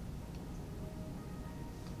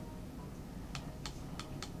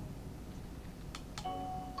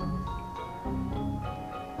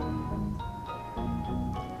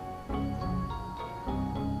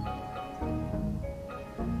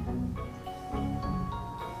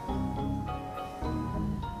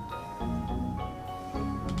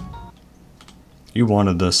you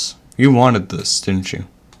wanted this. You wanted this, didn't you?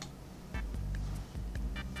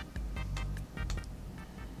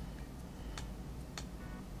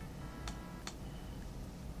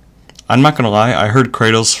 I'm not gonna lie, I heard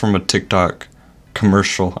Cradles from a TikTok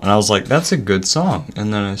commercial, and I was like, that's a good song.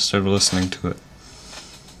 And then I started listening to it.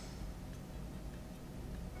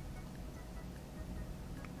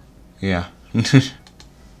 Yeah.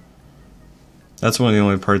 That's one of the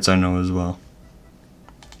only parts I know as well.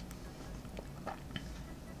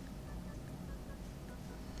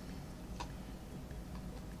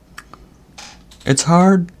 It's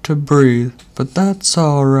hard to breathe, but that's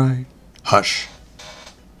alright. Hush.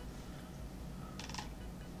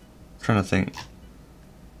 I'm trying to think.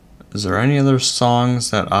 Is there any other songs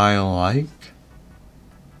that I like?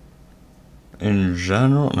 In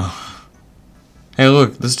general? No. Hey,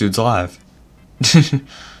 look, this dude's alive.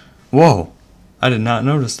 Whoa. I did not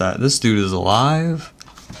notice that. This dude is alive.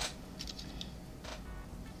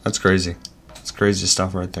 That's crazy. That's crazy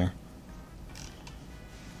stuff right there.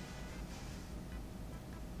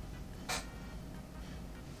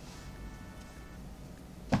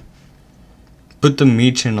 Put the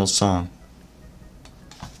Me Channel song.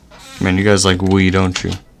 Man, you guys like We, don't you?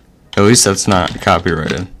 At least that's not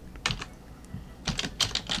copyrighted.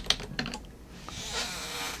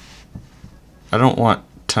 I don't want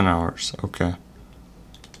 10 hours. Okay.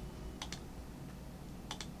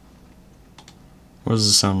 What does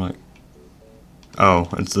this sound like? Oh,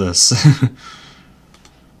 it's this.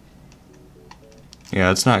 Yeah,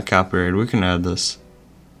 it's not copyrighted. We can add this.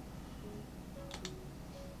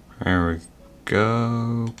 There we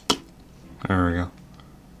go. There we go.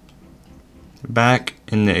 Back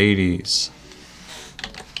in the 80s.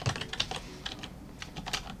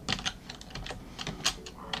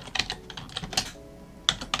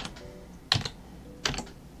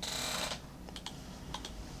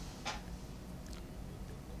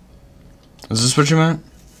 Is this what you meant?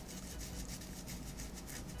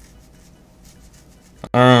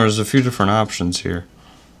 I don't know, there's a few different options here.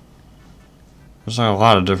 There's like a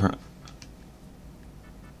lot of different...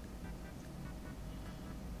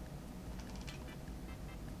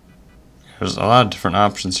 There's a lot of different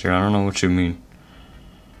options here. I don't know what you mean.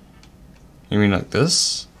 You mean like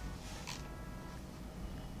this?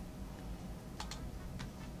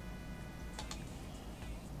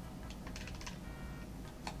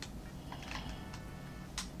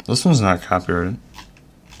 This one's not copyrighted.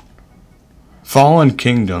 Fallen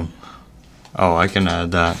Kingdom. Oh, I can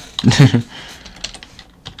add that.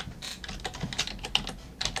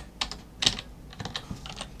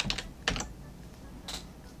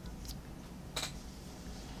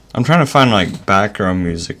 I'm trying to find like background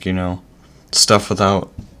music, you know, stuff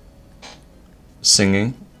without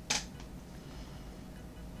singing.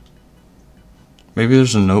 Maybe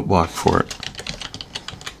there's a note block for it.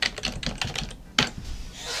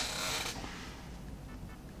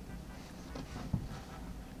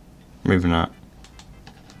 Maybe not.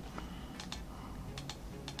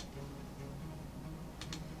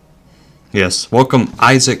 Yes, welcome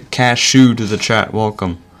Isaac Cashew to the chat.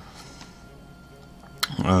 Welcome.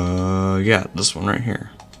 Yeah, this one right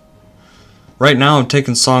here. Right now I'm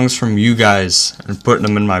taking songs from you guys and putting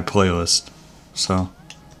them in my playlist. So,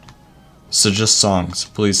 suggest songs.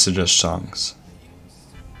 Please suggest songs.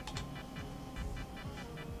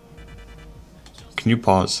 Can you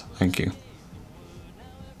pause? Thank you.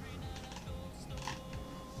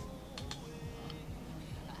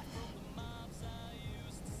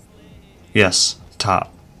 Yes,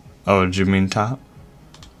 top. Oh, did you mean top?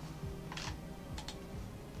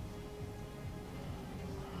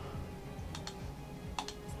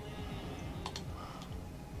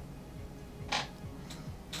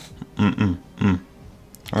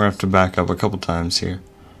 We're gonna have to back up a couple times here.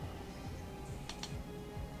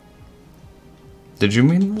 Did you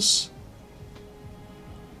mean this?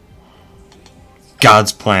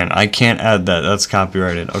 God's plan. I can't add that. That's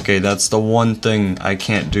copyrighted. Okay, that's the one thing I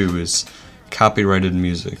can't do is copyrighted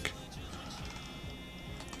music.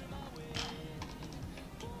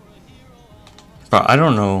 But I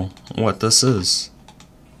don't know what this is.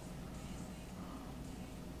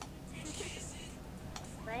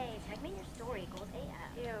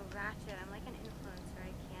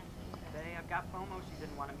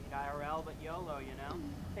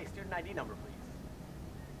 ID number, please.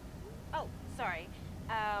 Oh, sorry.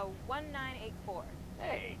 1984.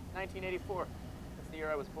 Hey, 1984. That's the year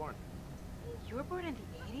I was born. You were born in the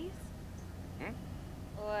 80s? Hmm?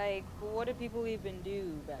 Like, what did people even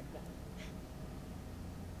do back then?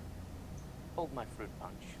 Hold my fruit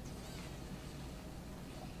punch.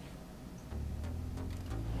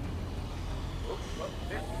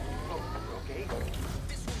 Okay.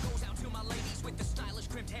 This one goes out to my ladies with the stylish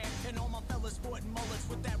crimped hair and all my fellas sporting mullets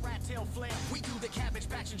with that rat tail flair. We do the cabbage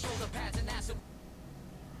patch and shoulder pads and acid.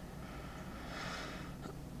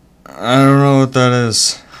 I don't know what that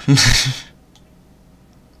is.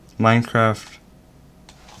 Minecraft.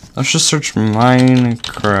 Let's just search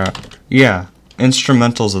Minecraft. Yeah,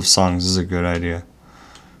 instrumentals of songs is a good idea.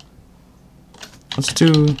 Let's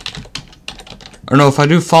do... Or no, if I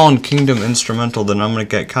do Fallen Kingdom instrumental, then I'm gonna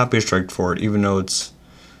get copy striked for it, even though it's...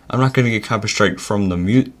 I'm not gonna get copy striked from the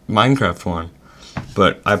Minecraft one.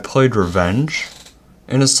 But I played Revenge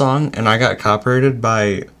in a song, and I got copyrighted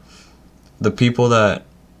by the people that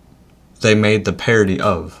they made the parody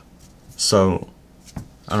of. So,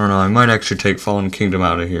 I don't know, I might actually take Fallen Kingdom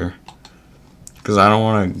out of here. Because I don't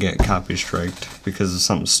want to get copy striked because of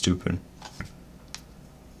something stupid.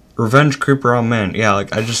 Revenge Creeper on Man. Yeah,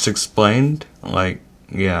 like I just explained. Like,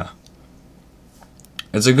 yeah.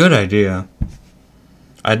 It's a good idea.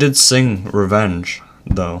 I did sing Revenge,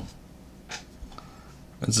 though.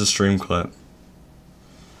 It's a stream clip.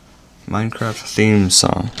 Minecraft theme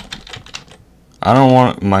song. I don't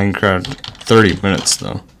want Minecraft 30 minutes,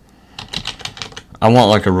 though. I want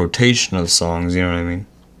like a rotation of songs, you know what I mean?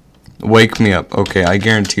 Wake Me Up. Okay, I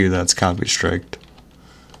guarantee you that's copy striked.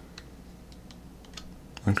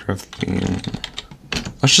 Minecraft theme.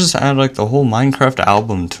 Let's just add like the whole Minecraft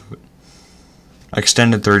album to it.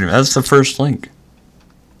 Extended 30 minutes. That's the first link.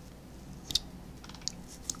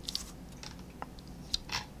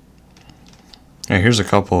 Yeah, here's a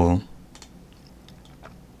couple of them.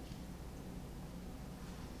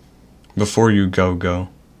 Before You Go Go.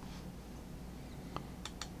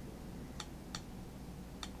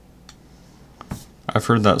 I've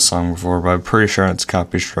heard that song before, but I'm pretty sure it's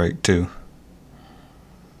copy strike too.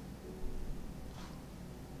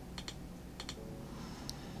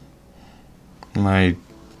 My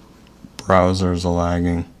browser's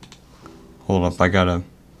lagging. Hold up, I gotta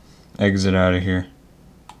exit out of here.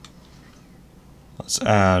 Let's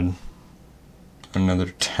add another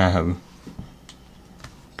tab.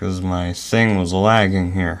 Because my thing was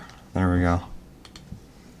lagging here. There we go.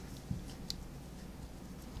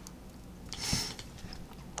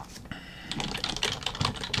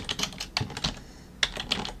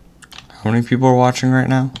 How many people are watching right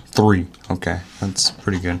now? 3. Okay, that's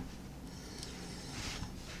pretty good.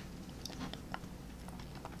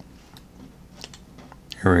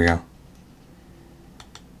 Here we go.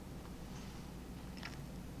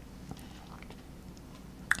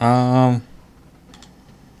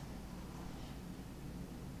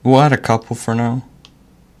 We'll add a couple for now.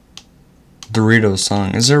 Doritos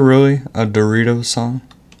song. Is there really a Doritos song?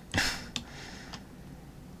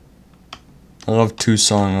 I love 2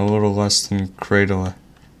 song, a little less than Cradle.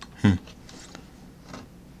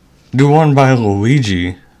 Do one by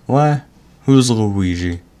Luigi. What? Who's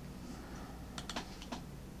Luigi?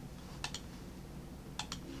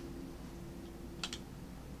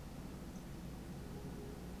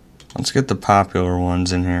 Let's get the popular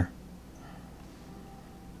ones in here.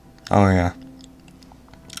 Oh yeah.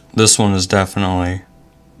 This one is definitely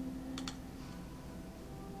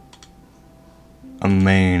a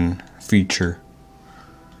main feature.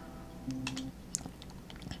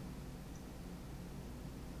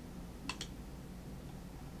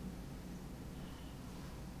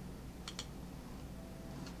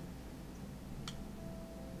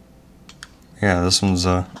 Yeah, this one's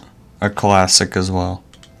a classic as well.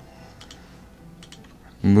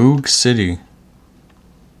 Moog City.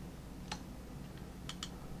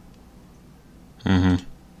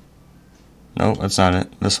 Nope, that's not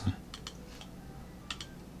it. This one.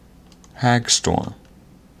 Hagstorm.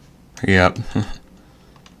 Yep.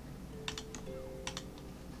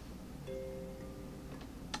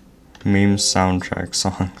 Meme soundtrack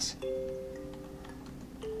songs.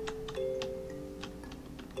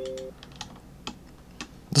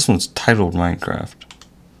 This one's titled Minecraft.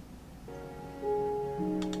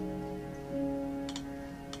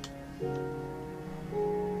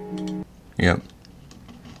 Yep.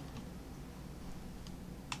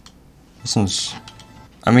 This one's...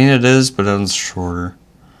 I mean it is, but it's shorter.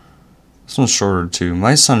 This one's shorter too.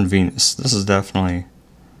 My Son Venus. This is definitely...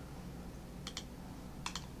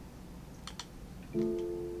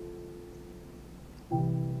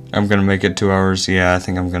 I'm gonna make it 2 hours. Yeah, I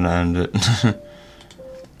think I'm gonna end it.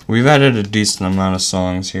 We've added a decent amount of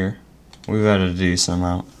songs here. We've added a decent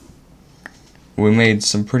amount. We made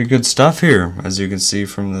some pretty good stuff here, as you can see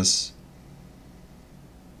from this.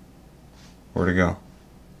 Where'd it go?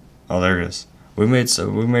 Oh, there it is. We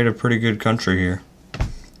made a pretty good country here,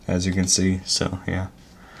 as you can see. So yeah,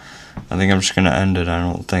 I think I'm just gonna end it. I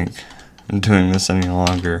don't think doing this any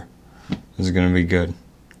longer is gonna be good.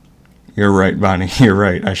 You're right, Bonnie. You're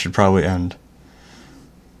right. I should probably end.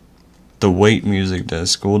 The wait music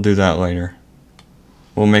disc. We'll do that later.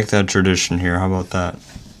 We'll make that tradition here. How about that?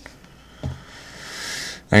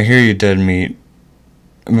 I hear you, Dead Meat,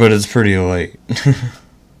 but it's pretty late.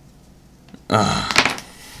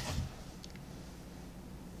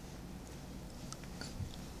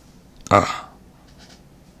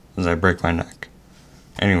 As I break my neck.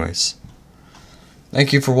 Anyways.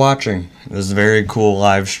 Thank you for watching this very cool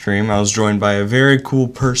live stream. I was joined by a very cool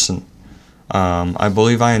person. I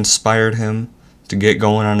believe I inspired him to get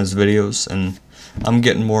going on his videos, and I'm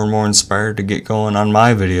getting more and more inspired to get going on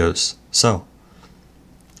my videos. So,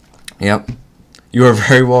 yep. You are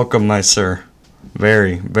very welcome, my sir.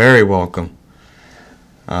 Very, very welcome.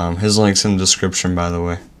 His link's in the description, by the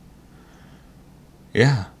way.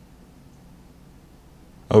 Yeah.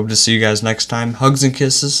 Hope to see you guys next time. Hugs and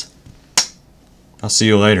kisses. I'll see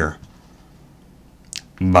you later.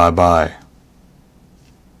 Bye-bye.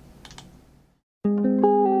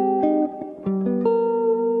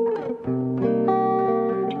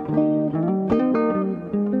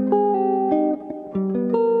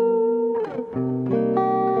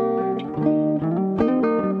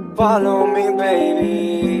 Follow me,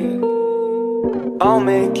 baby. I'll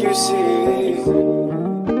make you see.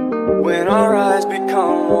 When our eyes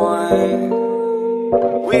become one,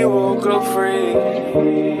 we will go free.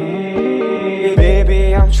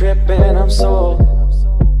 Baby, I'm tripping, I'm so.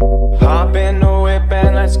 Hop in the whip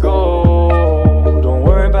and let's go. Don't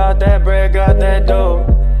worry about that bread, got that dough.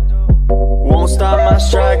 Won't stop my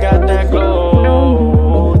stride, got that glow.